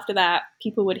immediately after that,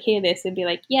 people would hear this and be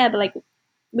like, yeah, but like,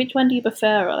 which one do you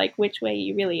prefer? Or like, which way are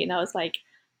you really? And I was like,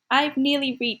 I've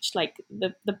nearly reached like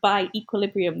the bi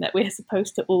equilibrium that we're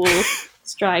supposed to all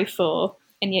strive for,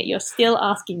 and yet you're still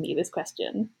asking me this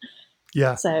question.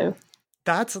 Yeah. So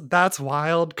That's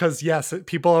wild, because yes,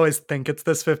 people always think it's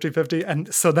this 50-50,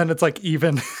 and so then it's like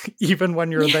even even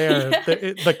when you're there, yeah. the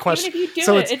Even question, if you do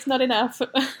so it, it's not enough.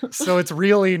 it's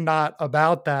really not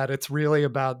about that. It's really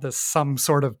about this some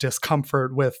sort of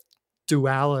discomfort with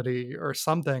duality or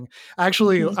something.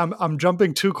 Actually, Mhm. I'm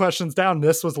jumping two questions down.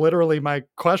 This was literally my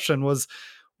question was,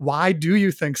 why do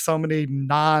you think so many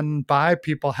non-bi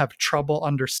people have trouble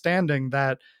understanding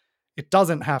that it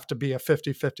doesn't have to be a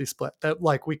 50-50 split, that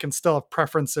like we can still have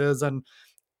preferences and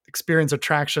experience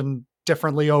attraction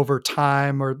differently over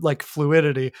time, or like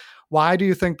fluidity? Why do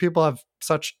you think people have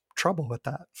such trouble with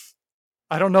that?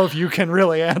 I don't know if you can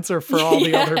really answer for all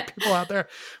the other Yeah. people out there,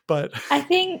 but I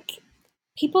think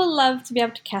people love to be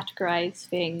able to categorize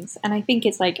things, and I think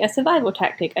it's like a survival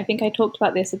tactic. I think I talked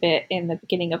about this a bit in the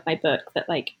beginning of my book, that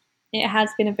like it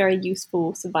has been a very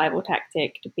useful survival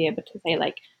tactic to be able to say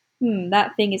like,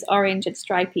 that thing is orange and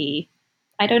stripy.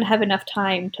 I don't have enough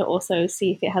time to also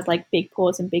see if it has like big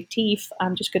paws and big teeth.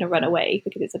 I'm just going to run away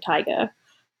because it's a tiger.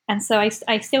 And so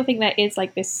I still think there is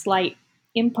like this slight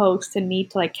impulse to need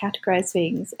to like categorize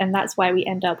things, and that's why we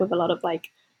end up with a lot of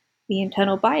like the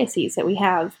internal biases that we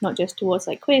have, not just towards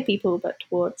like queer people, but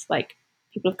towards like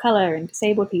people of color and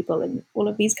disabled people and all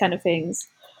of these kind of things.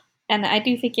 And I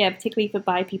do think, yeah, particularly for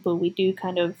bi people, we do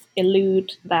kind of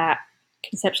elude that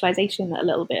conceptualization a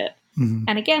little bit. Mhm.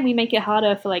 And again, we make it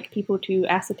harder for like people to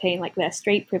ascertain like their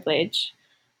straight privilege,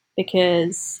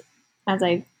 because as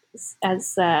I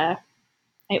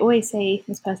always say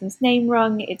this person's name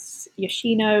wrong. It's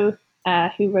Yoshino,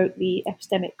 who wrote the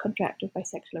Epistemic Contract of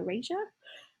Bisexual Erasure.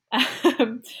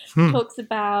 Um, Hmm. talks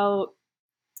about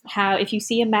how if you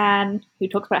see a man who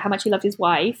talks about how much he loves his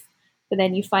wife, but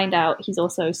then you find out he's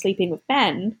also sleeping with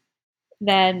men,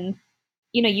 then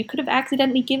you could have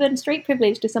accidentally given straight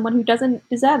privilege to someone who doesn't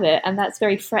deserve it, and that's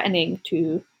very threatening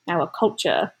to our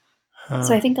culture.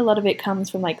 So I think a lot of it comes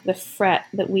from like the threat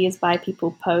that we as bi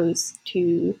people pose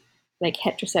to like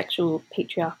heterosexual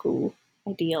patriarchal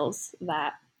ideals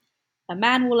that a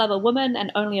man will love a woman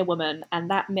and only a woman, and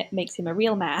that makes him a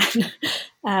real man.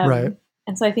 Right.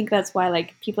 And so I think that's why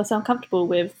like people are so uncomfortable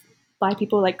with bi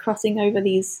people like crossing over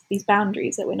these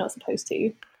boundaries that we're not supposed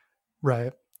to.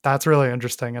 Right. That's really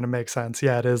interesting, and it makes sense.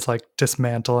 Yeah, it is like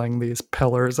dismantling these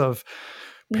pillars of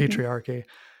Mm-hmm. patriarchy.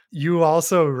 You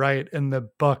also write in the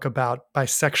book about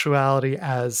bisexuality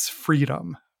as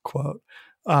freedom, quote.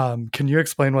 Can you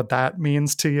explain what that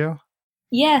means to you?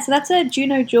 Yeah, so that's a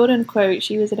Juno Jordan quote.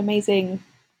 She was an amazing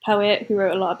poet who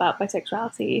wrote a lot about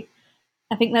bisexuality.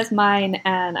 I think that's mine,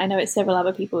 and I know it's several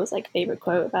other people's like favorite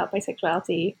quote about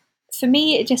bisexuality. For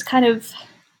me, it just kind of,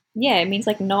 yeah, it means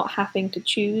like not having to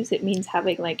choose. It means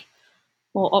having like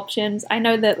more options. I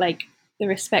know that like the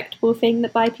respectable thing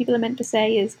that bi people are meant to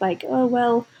say is like, oh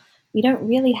well, we don't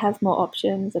really have more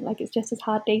options, and like it's just as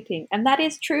hard dating, and that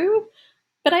is true.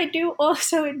 But I do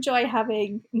also enjoy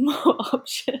having more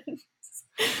options.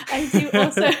 I do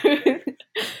also.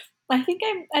 I think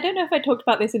I don't know if I talked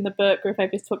about this in the book or if I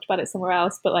just talked about it somewhere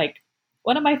else, but like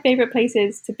one of my favorite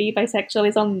places to be bisexual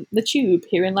is on the tube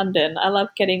here in London. I love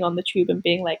getting on the tube and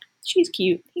being like, she's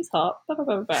cute, he's hot, blah blah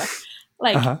blah blah.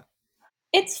 Like Uh-huh.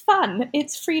 it's fun,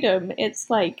 it's freedom, it's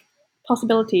like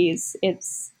possibilities,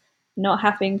 it's not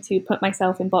having to put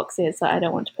myself in boxes that I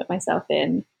don't want to put myself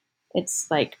in.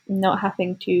 It's like not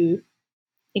having to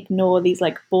ignore these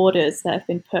like borders that have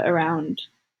been put around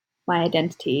my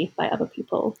identity by other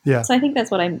people. Yeah. So I think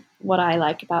that's what I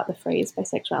like about the phrase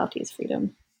bisexuality is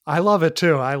freedom. I love it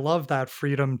too. I love that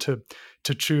freedom to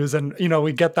choose. And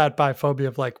we get that biphobia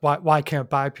of like, why can't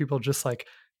bi people just like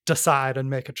decide and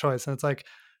make a choice? And it's like,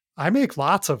 I make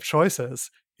lots of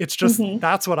choices. It's just Mm-hmm.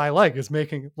 that's what I like, is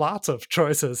making lots of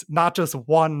choices, not just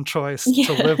one choice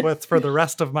to live Yeah. with for the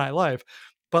rest of my life,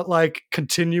 but like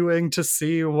continuing to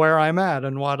see where I'm at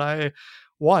and what I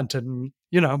want, and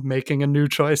making a new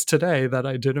choice today that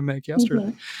I didn't make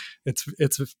yesterday. Mm-hmm.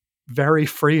 It's very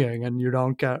freeing, and you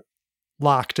don't get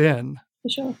locked in. For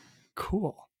sure.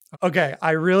 Cool. Okay,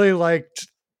 I really liked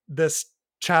this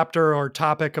chapter or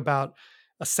topic about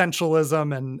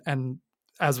essentialism, and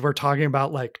as we're talking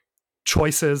about like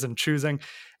choices and choosing,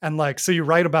 and like, so you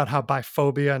write about how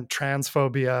biphobia and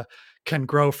transphobia can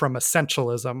grow from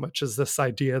essentialism, which is this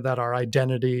idea that our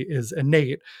identity is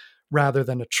innate rather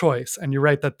than a choice. And you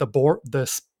write that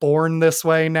this born this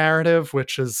way narrative,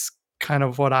 which is kind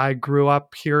of what I grew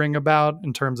up hearing about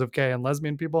in terms of gay and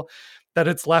lesbian people, that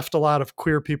it's left a lot of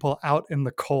queer people out in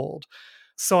the cold.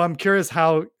 So I'm curious,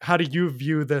 how do you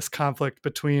view this conflict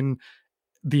between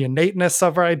the innateness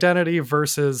of our identity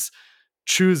versus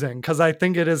choosing? Because I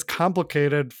think it is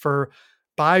complicated for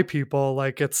bi people.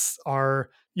 Like, it's our,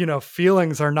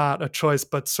 feelings are not a choice,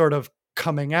 but sort of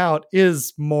coming out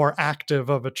is more active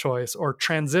of a choice, or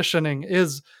transitioning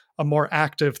is a more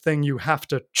active thing you have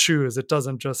to choose. It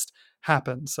doesn't just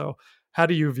happen. So how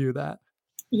do you view that?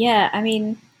 Yeah, I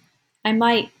mean, I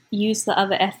might use the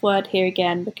other F word here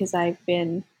again because I've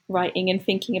been writing and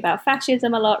thinking about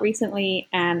fascism a lot recently,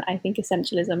 and I think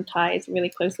essentialism ties really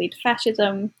closely to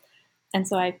fascism. And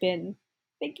so I've been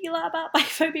thinking a lot about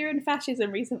biphobia and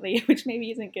fascism recently, which maybe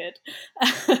isn't good.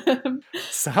 Um, but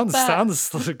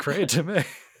Sounds great to me.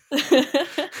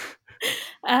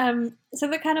 so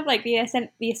the kind of like the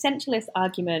essentialist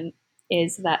argument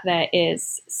is that there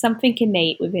is something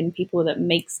innate within people that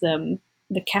makes them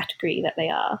the category that they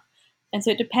are, and so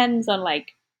it depends on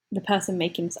like the person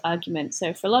making this argument.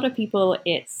 So for a lot of people,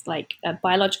 it's like a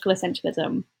biological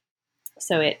essentialism.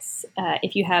 So it's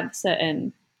if you have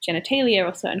certain genitalia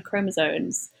or certain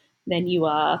chromosomes, then you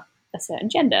are a certain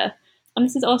gender. And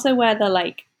this is also where the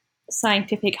like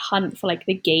scientific hunt for like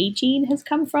the gay gene has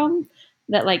come from.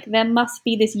 That like there must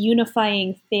be this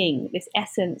unifying thing, this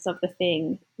essence of the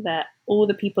thing that all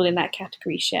the people in that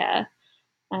category share.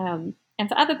 And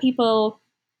for other people,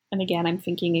 and again, I'm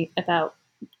thinking about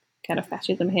kind of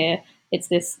fascism here. It's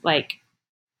this like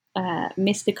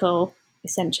mystical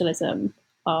essentialism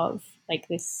of like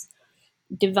this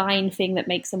divine thing that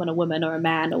makes someone a woman or a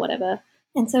man or whatever.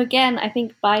 And so again, I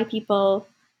think bi people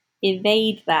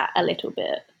evade that a little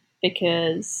bit,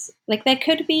 because like there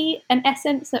could be an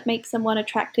essence that makes someone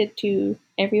attracted to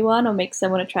everyone or makes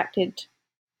someone attracted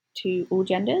to all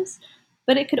genders.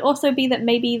 But it could also be that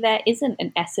maybe there isn't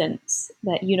an essence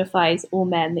that unifies all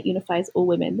men, that unifies all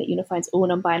women, that unifies all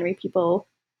non-binary people,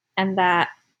 and that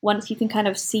once you can kind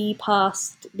of see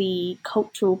past the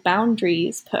cultural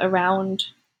boundaries put around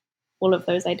all of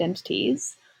those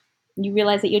identities, you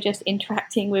realize that you're just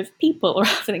interacting with people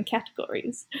rather than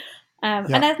categories. And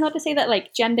that's not to say that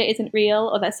like gender isn't real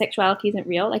or that sexuality isn't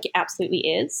real. Like it absolutely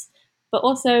is, but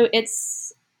also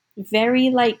it's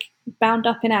very like bound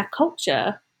up in our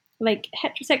culture. Like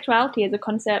heterosexuality as a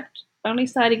concept only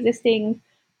started existing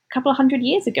a couple of 100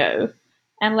 years ago,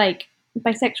 and like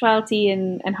bisexuality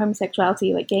and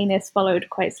homosexuality, like gayness,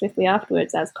 followed quite swiftly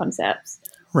afterwards as concepts.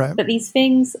 Right. But these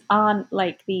things aren't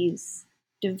like these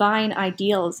divine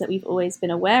ideals that we've always been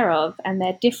aware of, and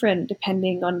they're different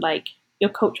depending on like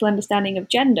your cultural understanding of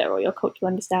gender or your cultural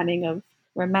understanding of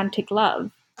romantic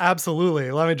love.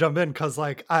 Absolutely. Let me jump in because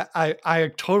like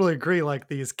I totally agree. Like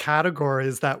these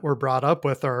categories that we're brought up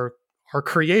with are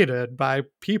created by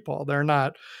people. They're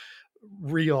not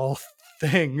real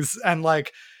things. And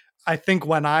like I think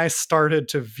when I started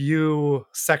to view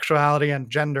sexuality and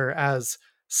gender as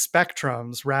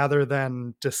spectrums rather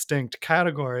than distinct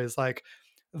categories, like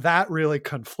that really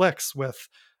conflicts with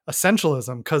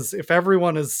essentialism, because if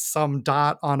everyone is some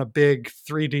dot on a big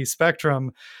 3D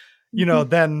spectrum, you know,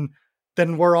 then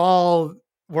we're all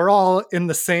in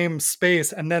the same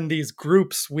space, and then these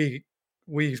groups we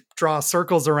draw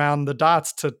circles around the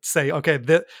dots to say, okay,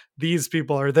 these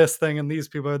people are this thing and these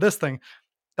people are this thing.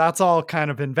 That's all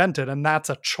kind of invented, and that's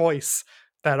a choice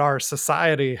that our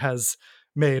society has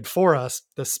made for us.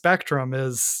 The spectrum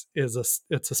it's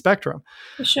a spectrum.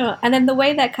 For sure. And then the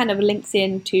way that kind of links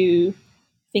into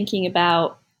thinking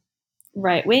about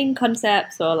right-wing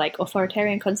concepts or like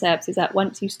authoritarian concepts is that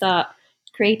once you start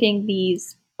creating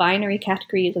these binary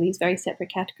categories or these very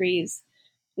separate categories,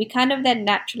 we kind of then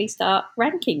naturally start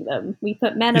ranking them. We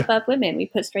put men above women, we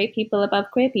put straight people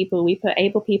above queer people, we put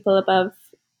able people above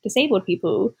disabled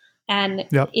people. And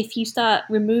if you start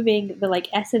removing the like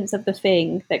essence of the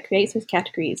thing that creates those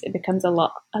categories, it becomes a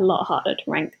lot harder to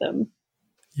rank them.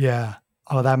 Yeah.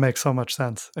 Oh, that makes so much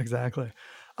sense. Exactly.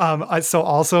 So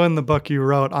also in the book you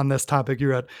wrote on this topic, you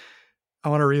wrote, I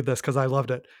want to read this because I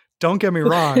loved it. Don't get me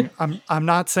wrong. I'm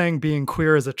not saying being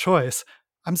queer is a choice.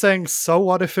 I'm saying, so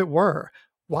what if it were?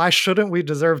 Why shouldn't we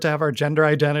deserve to have our gender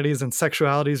identities and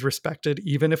sexualities respected,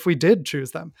 even if we did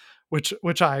choose them?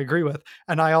 Which I agree with.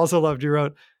 And I also loved you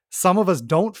wrote, some of us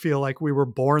don't feel like we were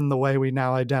born the way we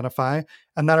now identify,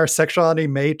 and that our sexuality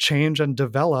may change and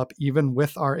develop even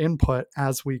with our input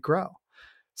as we grow.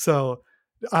 So,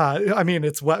 I mean,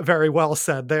 it's very well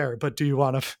said there, but do you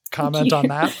want to comment on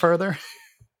that further?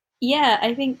 Yeah,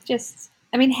 I think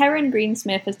Heron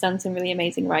Greensmith has done some really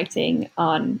amazing writing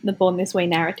on the Born This Way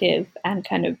narrative and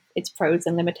kind of its pros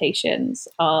and limitations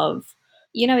of,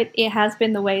 it has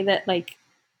been the way that like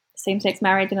same-sex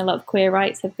marriage and a lot of queer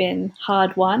rights have been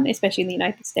hard won, especially in the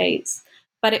United States.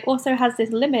 But it also has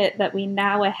this limit that we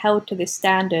now are held to this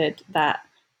standard that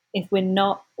if we're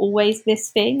not always this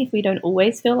thing, if we don't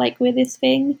always feel like we're this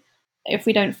thing, if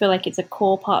we don't feel like it's a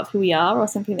core part of who we are or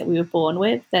something that we were born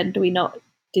with, then do we not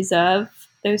deserve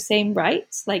those same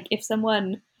rights? Like if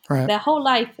someone, their whole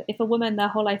life, if a woman their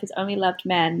whole life has only loved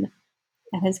men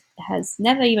and has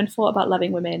never even thought about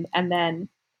loving women, and then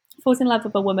falls in love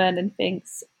with a woman and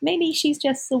thinks, maybe she's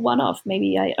just the one-off,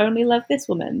 maybe I only love this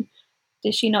woman,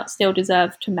 does she not still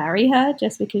deserve to marry her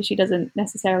just because she doesn't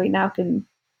necessarily now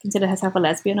consider herself a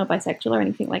lesbian or bisexual or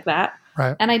anything like that?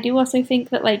 Right. And I do also think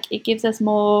that like it gives us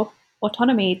more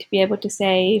autonomy to be able to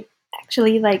say,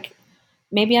 actually, like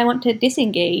maybe I want to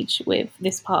disengage with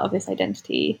this part of this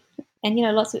identity. And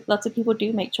lots of people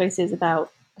do make choices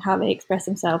about how they express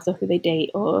themselves or who they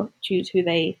date or choose who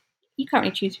they. You can't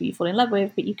really choose who you fall in love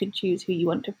with, but you can choose who you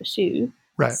want to pursue.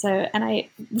 Right. So, and I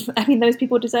mean, those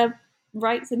people deserve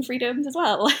rights and freedoms as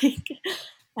well.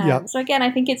 So again, I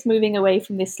think it's moving away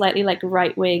from this slightly like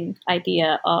right-wing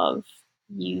idea of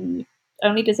you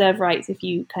only deserve rights if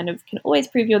you kind of can always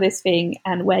prove you're this thing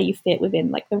and where you fit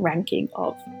within like the ranking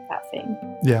of that thing.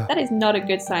 Yeah. That is not a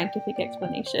good scientific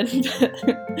explanation.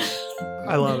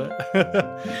 I love it.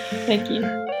 Thank you.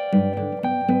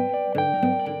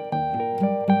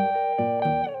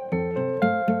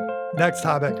 Next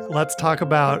topic, let's talk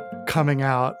about coming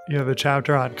out. You have a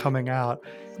chapter on coming out,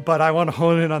 but I want to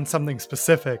hone in on something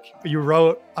specific. You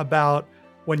wrote about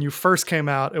when you first came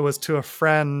out, it was to a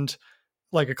friend,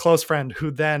 like a close friend,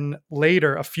 who then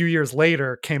later, a few years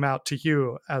later, came out to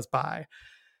you as bi.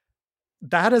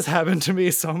 That has happened to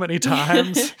me so many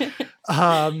times.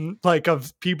 Like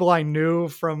of people I knew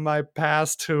from my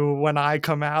past who, when I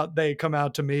come out, they come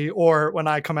out to me, or when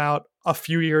I come out a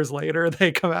few years later,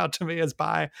 they come out to me as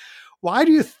bi. Why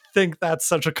do you think that's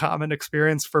such a common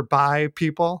experience for bi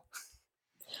people?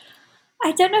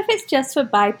 I don't know if it's just for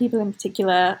bi people in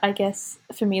particular. I guess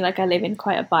for me, like I live in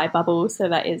quite a bi bubble, so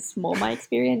that is more my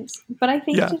experience. But I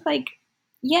think Yeah. just like,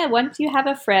 yeah, once you have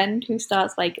a friend who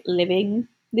starts like living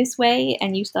this way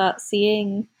and you start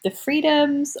seeing the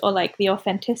freedoms or like the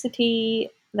authenticity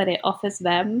that it offers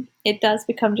them, it does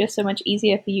become just so much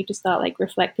easier for you to start like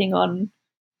reflecting on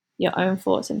your own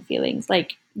thoughts and feelings.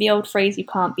 Like the old phrase, you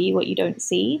can't be what you don't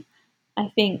see.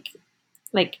 I think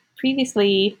like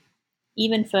previously,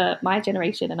 even for my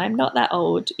generation, and I'm not that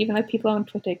old, even though people on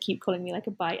Twitter keep calling me like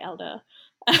a bi elder.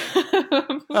 I'm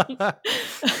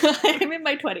in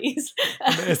my 20s.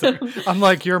 Amazing. I'm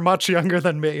like, you're much younger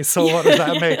than me, so what does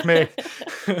that make me?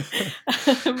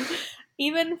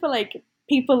 Even for like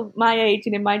people my age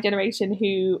and in my generation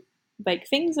who like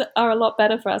things are a lot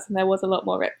better for us and there was a lot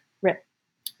more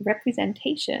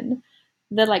representation,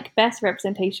 the like best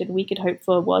representation we could hope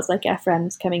for was like our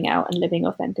friends coming out and living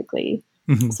authentically.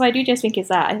 Mhm. So I do just think it's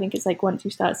that. I think it's like once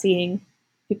you start seeing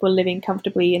people living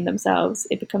comfortably in themselves,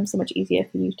 it becomes so much easier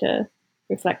for you to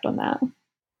reflect on that.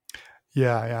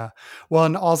 Yeah, yeah. Well,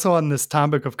 and also on this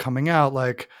topic of coming out,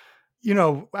 like,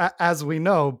 as we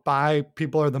know, bi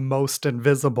people are the most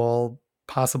invisible,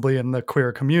 possibly in the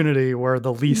queer community. We're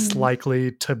the least Mm.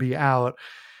 likely to be out.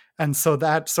 And so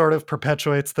that sort of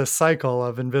perpetuates this cycle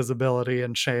of invisibility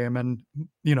and shame and,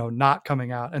 not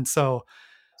coming out. And so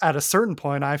at a certain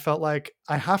point, I felt like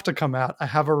I have to come out. I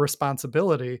have a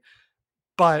responsibility.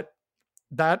 But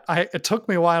it took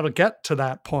me a while to get to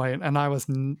that point, and I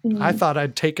Mm. thought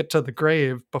I'd take it to the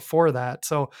grave before that.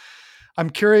 So I'm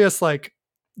curious, like,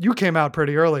 you came out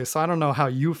pretty early, so I don't know how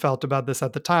you felt about this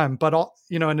at the time, but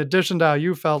in addition to how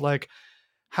you felt, like,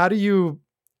 how do you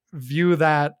view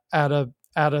that at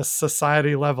a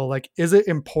society level? Like, is it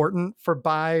important for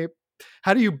bi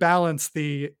how do you balance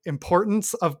the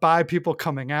importance of bi people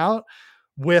coming out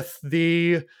with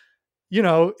the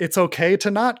it's okay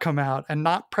to not come out and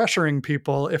not pressuring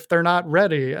people if they're not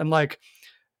ready? And like,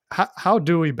 how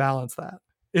do we balance that?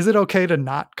 Is it okay to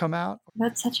not come out?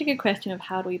 That's such a good question of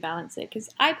how do we balance it? Because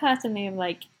I personally am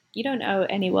like, you don't owe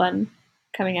anyone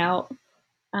coming out.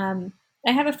 Um,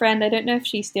 I have a friend, I don't know if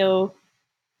she still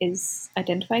is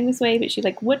identifying this way, but she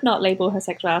like would not label her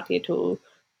sexuality at all.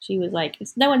 She was like,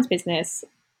 it's no one's business.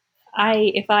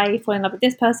 If I fall in love with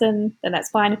this person, then that's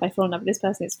fine. If I fall in love with this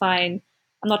person, it's fine.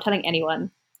 I'm not telling anyone,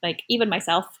 like even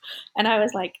myself. And I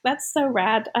was like, that's so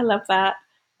rad. I love that.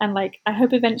 And like, I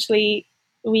hope eventually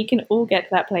we can all get to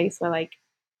that place where like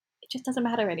it just doesn't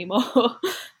matter anymore.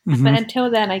 Hmm. But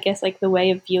until then, I guess like the way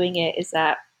of viewing it is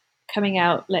that coming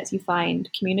out lets you find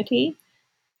community.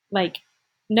 Like,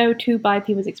 no two bi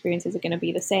people's experiences are going to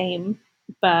be the same,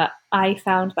 but I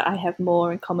found that I have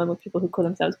more in common with people who call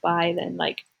themselves bi than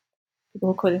like people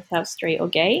who call themselves straight or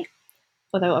gay.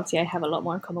 Although obviously I have a lot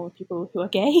more in common with people who are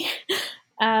gay,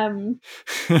 um,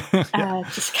 Yeah.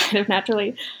 just kind of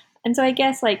naturally. And so I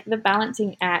guess like the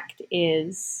balancing act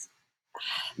is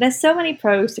there's so many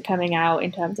pros to coming out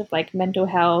in terms of like mental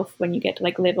health when you get to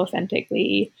like live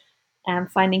authentically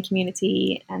and finding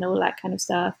community and all that kind of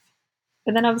stuff.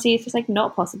 But then obviously it's just like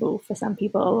not possible for some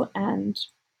people and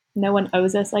no one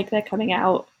owes us like they're coming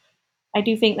out. I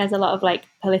do think there's a lot of like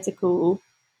political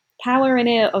power in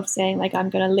it of saying like I'm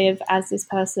going to live as this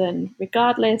person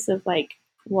regardless of like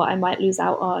what I might lose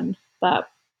out on, but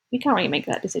we can't really make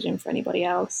that decision for anybody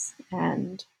else.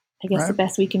 And I guess the Right.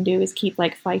 best we can do is keep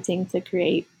like fighting to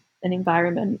create an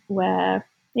environment where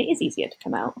it is easier to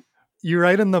come out. You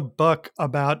write in the book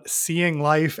about seeing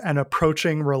life and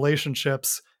approaching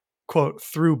relationships, quote,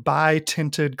 through bi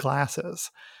tinted glasses.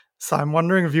 So I'm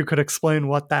wondering if you could explain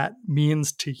what that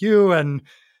means to you, and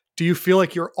do you feel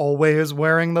like you're always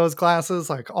wearing those glasses,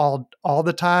 like all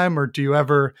the time, or do you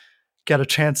ever get a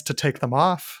chance to take them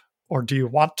off, or do you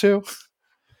want to?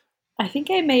 I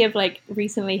think I may have like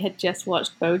recently had just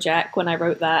watched BoJack when I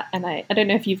wrote that, and I don't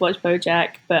know if you've watched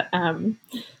BoJack, but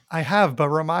I have, but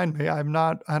remind me. I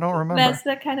don't there's remember.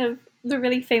 the kind of the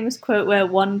really famous quote where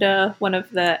Wanda, one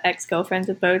of the ex girlfriends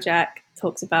of BoJack,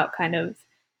 talks about kind of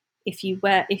if you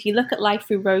look at life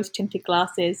through rose tinted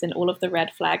glasses and all of the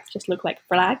red flags just look like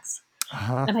flags.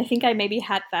 Uh-huh. And I think I maybe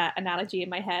had that analogy in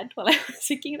my head while I was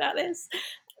thinking about this.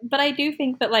 but I do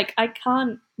think that like I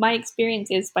can't. My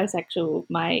experience is bisexual.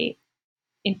 My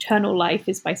internal life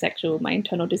is bisexual. My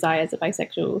internal desires are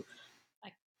bisexual.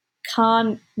 I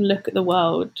can't look at the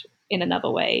world in another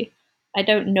way. I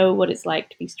don't know what it's like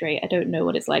to be straight. I don't know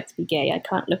what it's like to be gay. I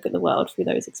can't look at the world through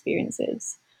those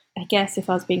experiences. I guess if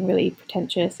I was being really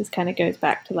pretentious, this kind of goes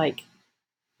back to like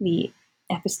the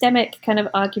epistemic kind of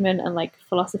argument and like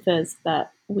philosophers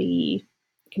that we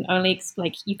can only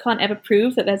like you can't ever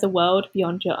prove that there's a world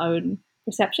beyond your own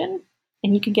perception,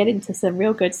 and you can get into some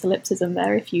real good solipsism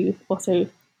there if you also,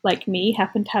 like me,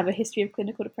 happen to have a history of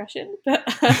clinical depression.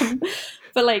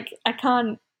 But like I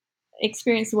can't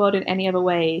experience the world in any other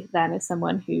way than as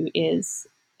someone who is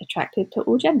attracted to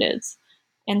all genders.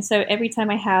 And so every time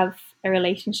I have a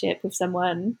relationship with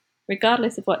someone,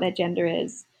 regardless of what their gender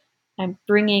is, I'm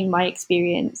bringing my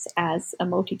experience as a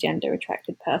multi-gender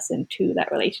attracted person to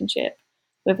that relationship,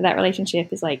 whether that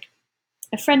relationship is like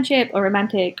a friendship or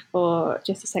romantic or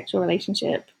just a sexual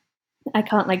relationship. I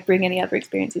can't like bring any other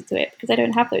experiences to it because I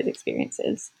don't have those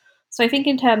experiences. So I think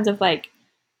in terms of like,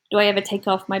 do I ever take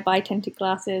off my bi-tinted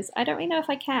glasses? I don't really know if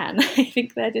I can. I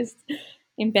think they're just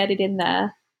embedded in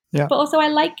there. Yeah. But also I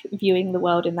like viewing the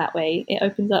world in that way. It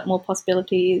opens up more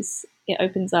possibilities. It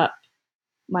opens up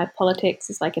my politics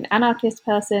as like an anarchist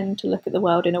person to look at the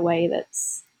world in a way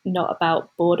that's not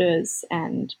about borders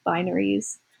and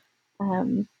binaries.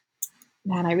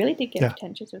 Man, I really did get Yeah.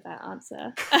 pretentious with that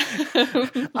answer.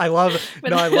 I love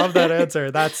that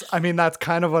answer. That's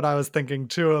kind of what I was thinking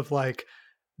too, of like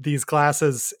these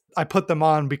glasses. I put them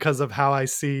on because of how I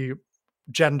see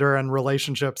gender and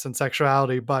relationships and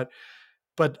sexuality, but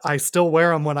I still wear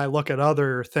them when I look at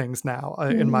other things now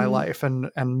in my life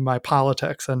and my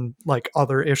politics and like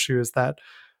other issues that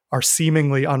are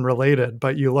seemingly unrelated,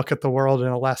 but you look at the world in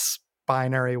a less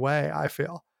binary way, I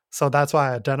feel. So that's why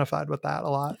I identified with that a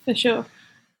lot. For sure.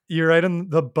 You write in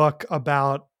the book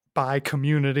about bi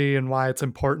community and why it's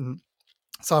important.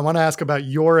 So I want to ask about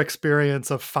your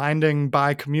experience of finding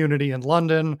bi community in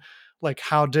London. Like,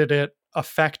 how did it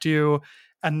affect you?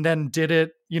 And then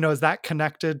is that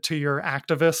connected to your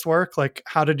activist work? Like,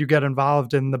 how did you get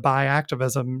involved in the bi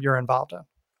activism you're involved in?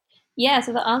 Yeah,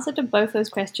 so the answer to both those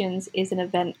questions is an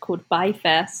event called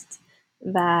BiFest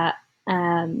that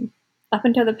up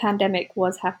until the pandemic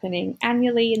was happening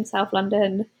annually in South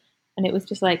London. And it was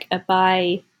just like a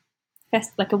bi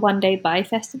fest, like a 1 day bi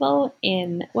festival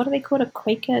in what do they call a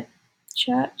Quaker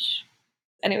church?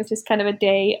 And it was just kind of a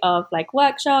day of like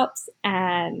workshops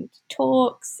and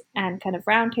talks and kind of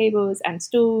roundtables and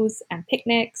stalls and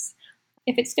picnics.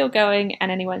 If it's still going and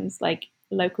anyone's like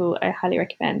local, I highly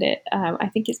recommend it. I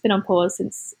think it's been on pause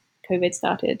since COVID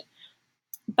started,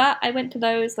 but I went to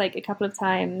those like a couple of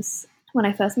times when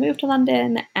I first moved to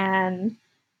London and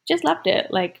just loved it.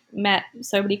 Like, met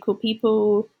so many cool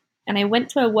people. And I went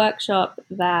to a workshop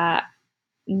that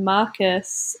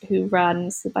Marcus, who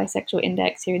runs the Bisexual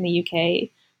Index here in the UK,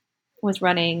 was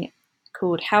running,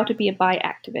 called How to Be a Bi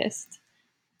Activist.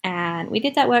 And we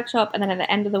did that workshop. And then at the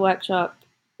end of the workshop,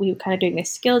 we were kind of doing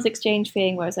this skills exchange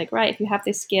thing where I was like, right, if you have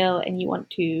this skill and you want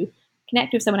to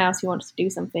connect with someone else who wants to do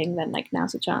something, then like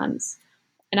now's a chance.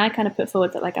 And I kind of put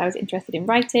forward that like I was interested in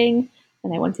writing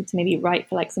and I wanted to maybe write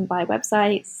for like some bi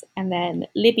websites. And then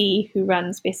Libby, who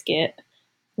runs Biscuit,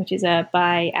 which is a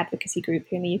bi advocacy group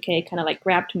here in the UK, kind of like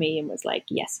grabbed me and was like,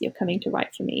 yes, you're coming to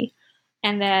write for me.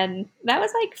 And then that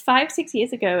was like 5-6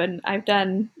 years ago. And I've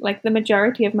done like the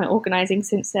majority of my organizing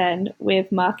since then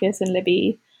with Marcus and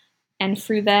Libby. And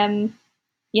through them,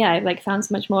 yeah, I've like found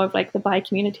so much more of like the bi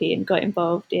community and got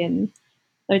involved in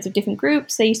loads of different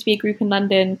groups. There used to be a group in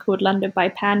London called London Bi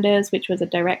Pandas, which was a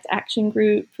direct action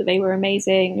group. They were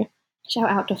amazing. Shout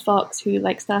out to Fox, who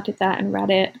like started that and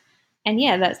ran it. And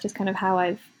yeah, that's just kind of how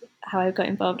I got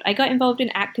involved. I got involved in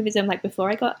activism like before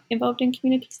I got involved in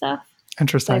community stuff.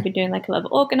 Interesting. So I've been doing like a lot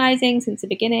of organizing since the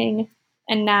beginning.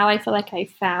 And now I feel like I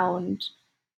found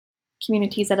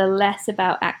communities that are less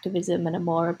about activism and are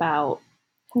more about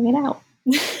hanging out,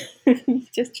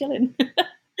 just chilling.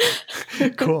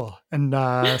 Cool.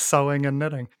 And sewing and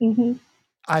knitting. Mm-hmm.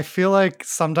 I feel like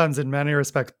sometimes in many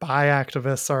respects, bi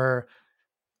activists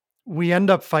we end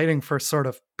up fighting for sort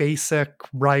of basic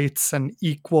rights and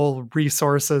equal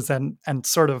resources and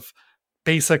sort of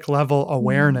basic level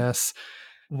awareness.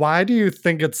 Why do you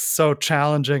think it's so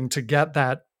challenging to get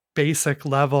that basic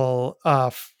level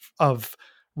of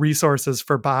resources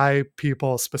for bi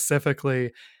people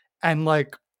specifically? And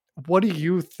like, what do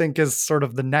you think is sort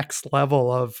of the next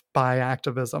level of bi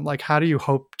activism? Like, how do you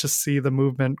hope to see the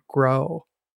movement grow?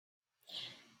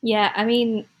 Yeah, I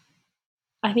mean,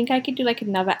 I think I could do like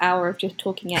another hour of just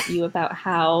talking at you about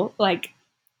how like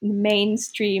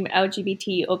mainstream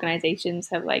LGBT organizations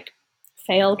have like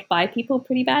failed bi people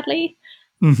pretty badly.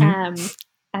 Mm-hmm.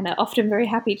 And are often very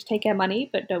happy to take our money,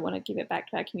 but don't want to give it back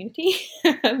to our community.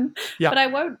 Yeah. But I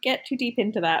won't get too deep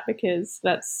into that because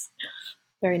that's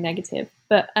very negative.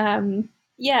 But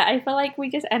yeah, I feel like we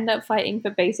just end up fighting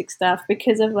for basic stuff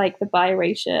because of like the bi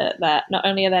erasure, that not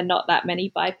only are there not that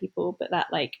many bi people, but that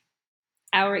like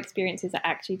our experiences are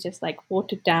actually just like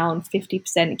watered down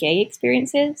 50% gay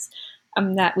experiences,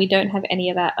 that we don't have any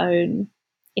of our own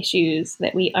issues,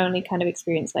 that we only kind of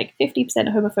experience like 50%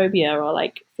 homophobia or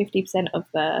like 50% of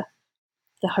the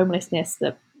homelessness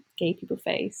that gay people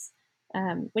face,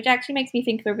 which actually makes me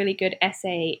think of a really good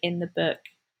essay in the book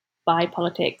Bi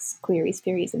Politics, Queries,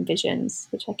 Theories, and Visions,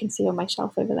 which I can see on my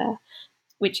shelf over there,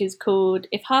 which is called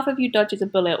If Half of You Dodges a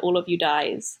Bullet, All of You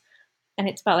Dies. And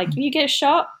it's about like, if you get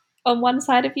shot on one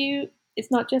side of you,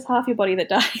 it's not just half your body that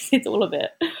dies, it's all of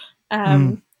it.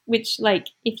 Which, like,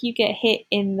 if you get hit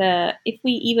if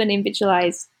we even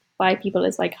individualize bi people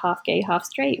as like half gay, half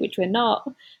straight, which we're not,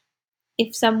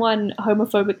 if someone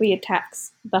homophobically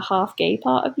attacks the half gay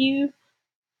part of you,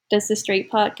 does the straight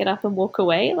part get up and walk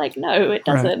away? Like, no, it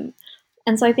doesn't. Right.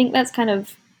 And so I think that's kind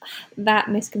of, that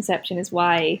misconception is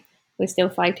why we're still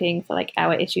fighting for like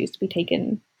our issues to be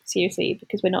taken seriously,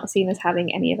 because we're not seen as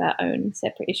having any of our own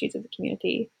separate issues of the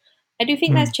community. I do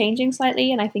think that's changing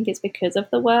slightly, and I think it's because of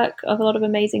the work of a lot of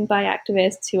amazing bi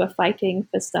activists who are fighting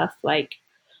for stuff like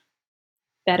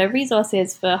better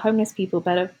resources for homeless people,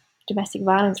 better domestic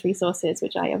violence resources,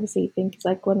 which I obviously think is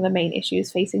like one of the main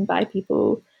issues facing bi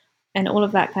people, and all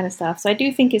of that kind of stuff. So I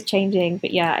do think it's changing,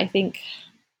 but yeah, I think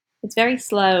it's very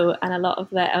slow, and a lot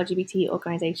of the LGBT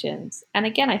organizations, and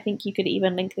again, I think you could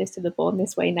even link this to the Born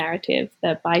This Way narrative,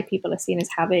 that bi people are seen as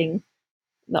having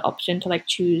the option to like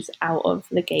choose out of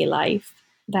the gay life,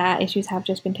 that issues have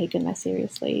just been taken less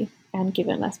seriously and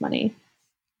given less money.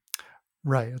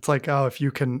 Right. It's like, oh, if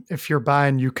you're bi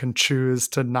and you can choose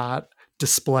to not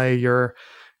display your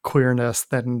queerness,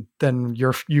 then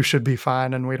you should be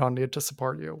fine and we don't need to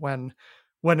support you. When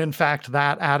in fact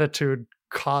that attitude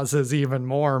causes even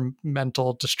more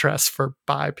mental distress for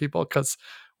bi people because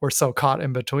we're so caught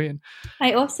in between.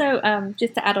 I also,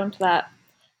 just to add on to that,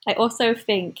 I also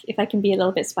think, if I can be a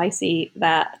little bit spicy,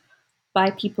 that bi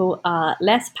people are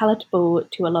less palatable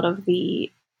to a lot of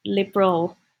the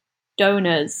liberal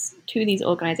donors to these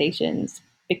organizations,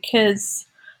 because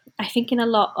I think in a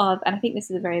lot of, and I think this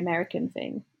is a very American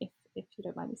thing, if you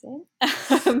don't mind me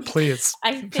saying, please.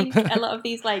 I think a lot of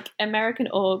these like American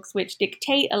orgs, which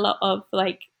dictate a lot of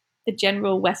like the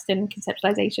general Western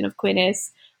conceptualization of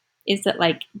queerness, is that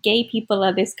like gay people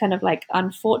are this kind of like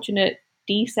unfortunate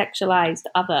desexualized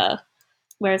other,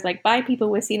 whereas like bi people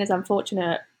we're seen as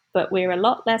unfortunate, but we're a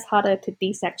lot less harder to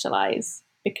desexualize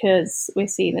because we're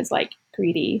seen as like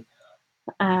greedy,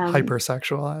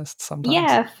 hypersexualized sometimes.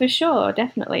 Yeah, for sure,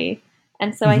 definitely.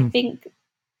 And so I think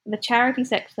the charity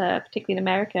sector, particularly in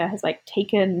America, has like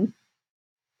taken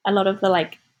a lot of the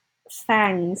like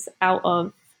fangs out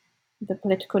of the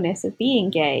politicalness of being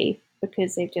gay,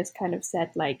 because they've just kind of said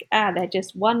like, they're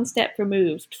just one step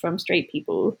removed from straight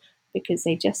people because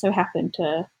they just so happen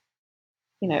to,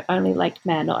 only like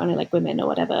men or only like women or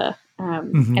whatever.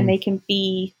 And they can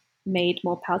be made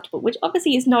more palatable, which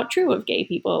obviously is not true of gay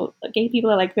people. Gay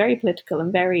people are like very political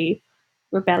and very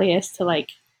rebellious to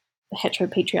like the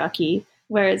heteropatriarchy,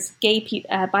 whereas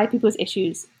bi people's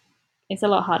issues is a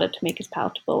lot harder to make as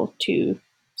palatable to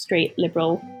straight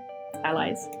liberal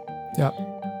allies. Yeah.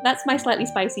 That's my slightly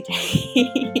spicy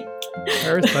take.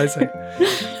 Very spicy.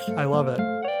 I love it.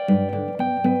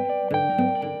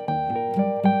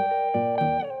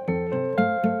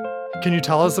 Can you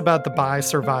tell us about the Bi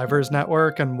Survivors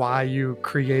Network and why you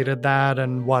created that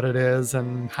and what it is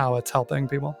and how it's helping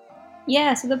people?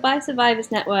 Yeah, so the Bi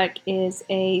Survivors Network is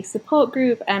a support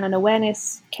group and an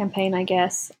awareness campaign, I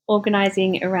guess,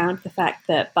 organizing around the fact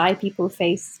that bi people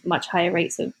face much higher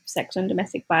rates of sexual and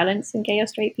domestic violence than gay or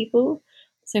straight people.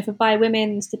 So for bi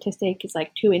women, the statistic is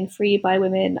like 2 in 3 bi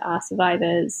women are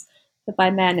survivors. For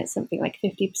bi men, it's something like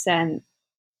 50%.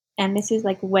 And this is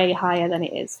like way higher than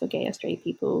it is for gay or straight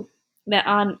people. There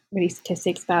aren't really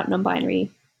statistics about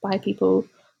non-binary bi people.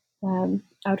 I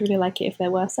would really like it if there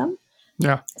were some.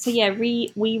 Yeah. So yeah,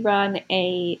 we run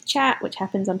a chat which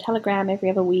happens on Telegram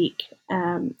every other week,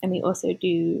 and we also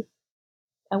do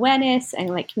awareness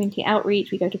and like community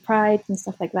outreach. We go to Pride and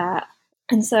stuff like that.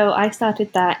 And so I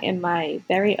started that in my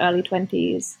very early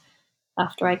 20s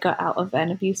after I got out of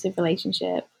an abusive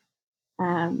relationship,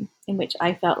 in which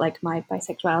I felt like my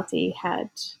bisexuality had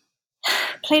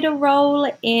played a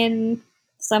role in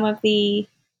some of the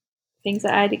things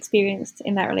that I'd experienced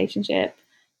in that relationship.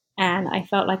 And I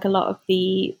felt like a lot of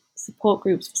the support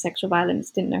groups for sexual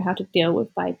violence didn't know how to deal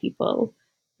with bi people.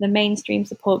 The mainstream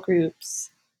support groups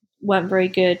weren't very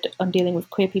good on dealing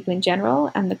with queer people in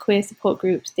general, and the queer support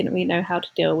groups didn't really know how to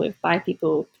deal with bi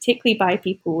people, particularly bi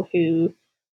people who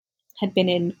had been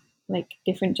in like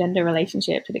different gender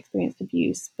relationships, had experienced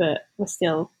abuse, but were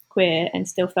still queer and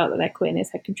still felt that their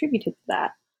queerness had contributed to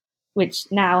that. Which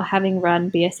now, having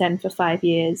run BSN for 5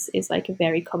 years, is like a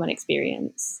very common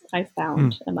experience I've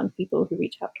found among people who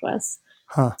reach out to us.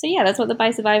 Huh. So yeah, that's what the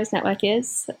Bi Survivors Network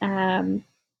is.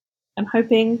 I'm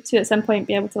hoping to at some point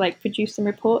be able to like produce some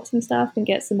reports and stuff and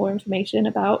get some more information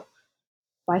about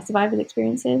bi survivors'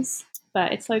 experiences.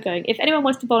 But it's slow going. If anyone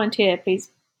wants to volunteer, please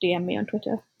DM me on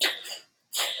Twitter.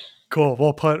 Cool.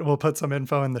 We'll put some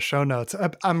info in the show notes.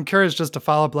 I'm curious just to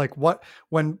follow up, like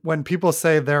when people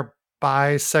say their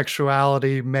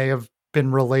bisexuality may have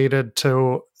been related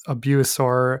to abuse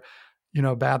or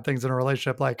bad things in a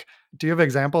relationship, like do you have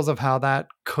examples of how that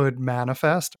could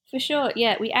manifest? For sure,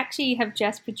 yeah. We actually have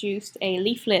just produced a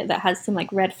leaflet that has some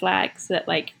like red flags that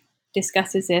like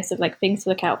discusses this of like things to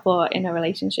look out for in a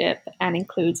relationship and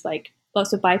includes like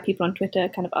lots of bi people on Twitter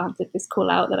kind of answered this call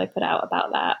out that I put out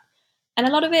about that. And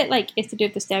a lot of it like is to do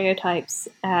with the stereotypes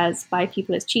as bi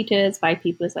people as cheaters, bi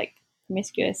people as like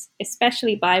promiscuous,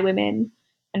 especially bi women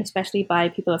and especially bi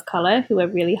people of color who are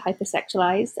really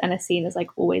hypersexualized and are seen as like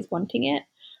always wanting it.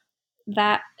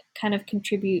 That kind of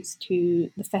contributes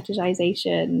to the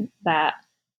fetishization that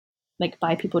like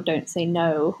bi people don't say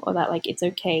no, or that like it's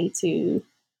okay to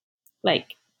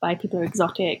like bi people are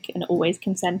exotic and always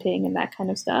consenting and that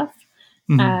kind of stuff.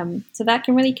 So that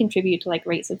can really contribute to like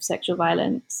rates of sexual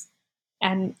violence.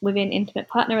 And within intimate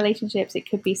partner relationships, it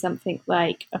could be something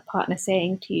like a partner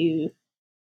saying to you,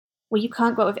 well, you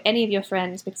can't go out with any of your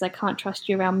friends because I can't trust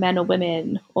you around men or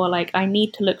women, or like I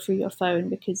need to look through your phone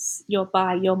because you're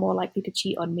bi, you're more likely to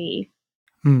cheat on me.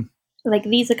 Like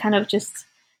these are kind of just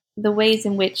the ways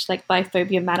in which like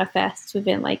biphobia manifests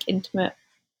within like intimate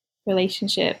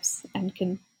relationships and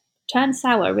can turn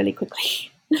sour really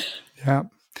quickly. Yeah.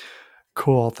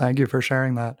 Cool. Thank you for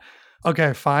sharing that.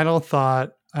 Okay, final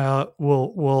thought.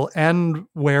 We'll end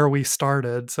where we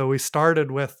started. So we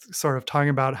started with sort of talking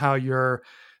about how your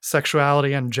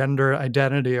sexuality and gender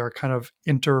identity are kind of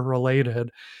interrelated.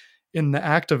 In the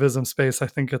activism space, I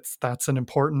think that's an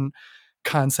important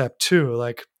concept too.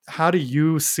 Like, how do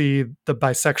you see the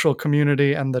bisexual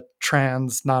community and the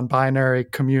trans non-binary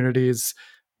communities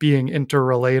being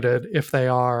interrelated, if they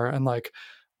are? And like,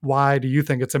 why do you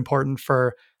think it's important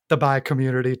for the bi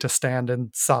community to stand in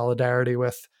solidarity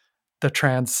with the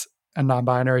trans and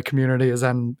non-binary communities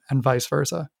and vice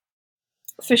versa?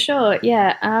 For sure,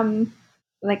 yeah.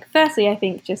 Like firstly, I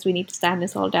think just we need to stand in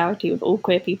solidarity with all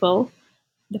queer people.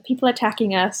 The people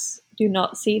attacking us do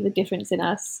not see the difference in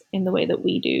us in the way that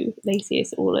we do. They see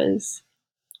us all as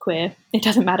queer. It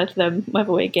doesn't matter to them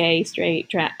whether we're gay,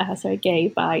 straight, gay,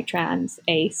 bi, trans,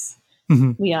 ace.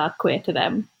 We are queer to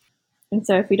them. And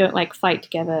so if we don't like fight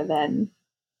together, then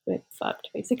we're fucked,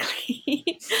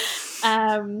 basically.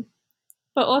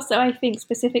 But also, I think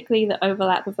specifically the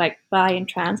overlap with like bi and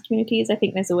trans communities, I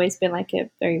think there's always been like a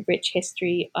very rich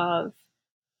history of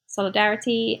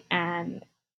solidarity and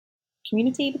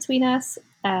community between us.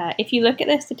 If you look at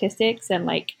the statistics and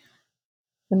like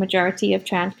the majority of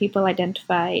trans people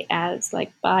identify as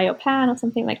like bi or pan or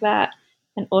something like that,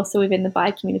 and also within the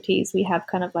bi communities, we have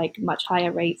kind of like much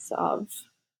higher rates of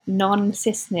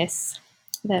non-cisness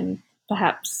than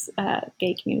perhaps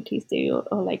gay communities do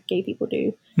or like gay people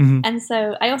do. And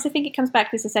so I also think it comes back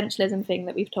to this essentialism thing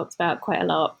that we've talked about quite a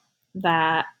lot,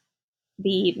 that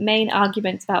the main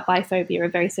arguments about biphobia are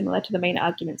very similar to the main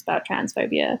arguments about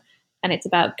transphobia. And it's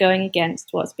about going against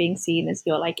what's being seen as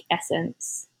your like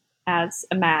essence as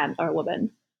a man or a woman.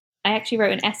 I actually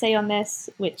wrote an essay on this,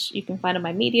 which you can find on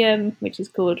my Medium, which is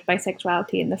called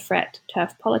Bisexuality in the Threat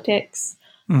Turf Politics,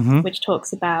 which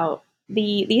talks about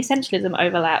the essentialism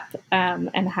overlap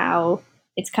and how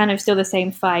it's kind of still the same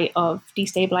fight of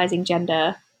destabilizing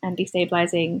gender and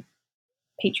destabilizing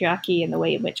patriarchy and the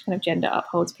way in which kind of gender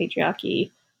upholds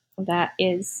patriarchy. That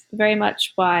is very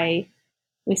much why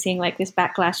we're seeing like this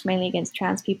backlash mainly against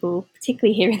trans people,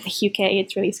 particularly here in the UK.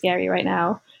 It's really scary right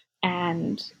now.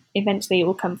 And eventually it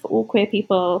will come for all queer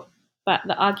people, but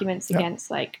the arguments against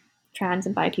like trans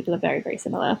and bi people are very, very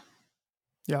similar.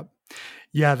 Yep.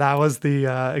 Yeah, that was the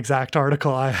exact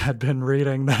article I had been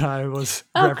reading that I was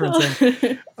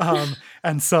referencing. Cool.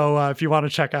 And so if you want to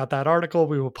check out that article,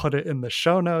 we will put it in the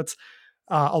show notes,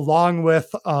 along with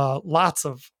lots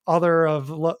of other of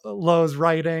Lo's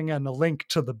writing and a link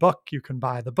to the book. You can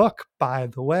buy the book, by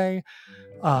the way,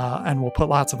 and we'll put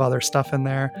lots of other stuff in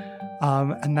there.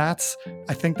 And I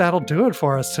think that'll do it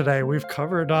for us today. We've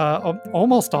covered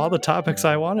almost all the topics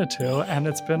I wanted to, and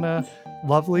it's been a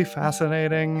lovely,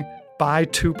 fascinating Bi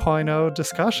 2.0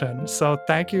 discussion. So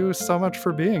thank you so much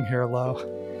for being here, Lo.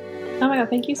 Oh my God,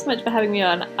 thank you so much for having me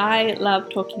on. I love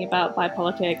talking about bi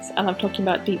politics. I love talking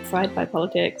about deep fried bi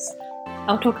politics.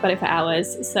 I'll talk about it for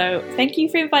hours. So thank you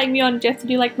for inviting me on just to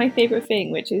do like my favorite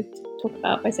thing, which is to talk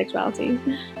about bisexuality.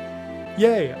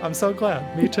 Yay, I'm so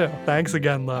glad. Me too. Thanks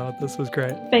again, Lo. This was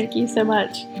great. Thank you so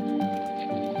much.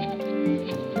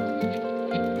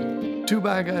 Two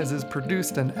Bi Guys is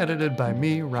produced and edited by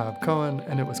me, Rob Cohen,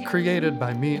 and it was created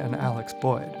by me and Alex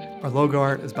Boyd. Our logo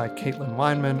art is by Caitlin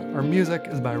Weinman. Our music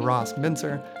is by Ross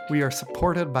Mincer. We are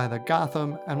supported by the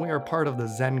Gotham, and we are part of the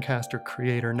Zencastr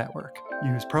Creator Network.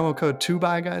 Use promo code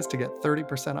 2BiGuys to get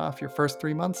 30% off your first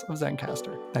 3 months of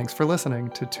Zencastr. Thanks for listening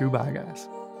to Two Bi Guys.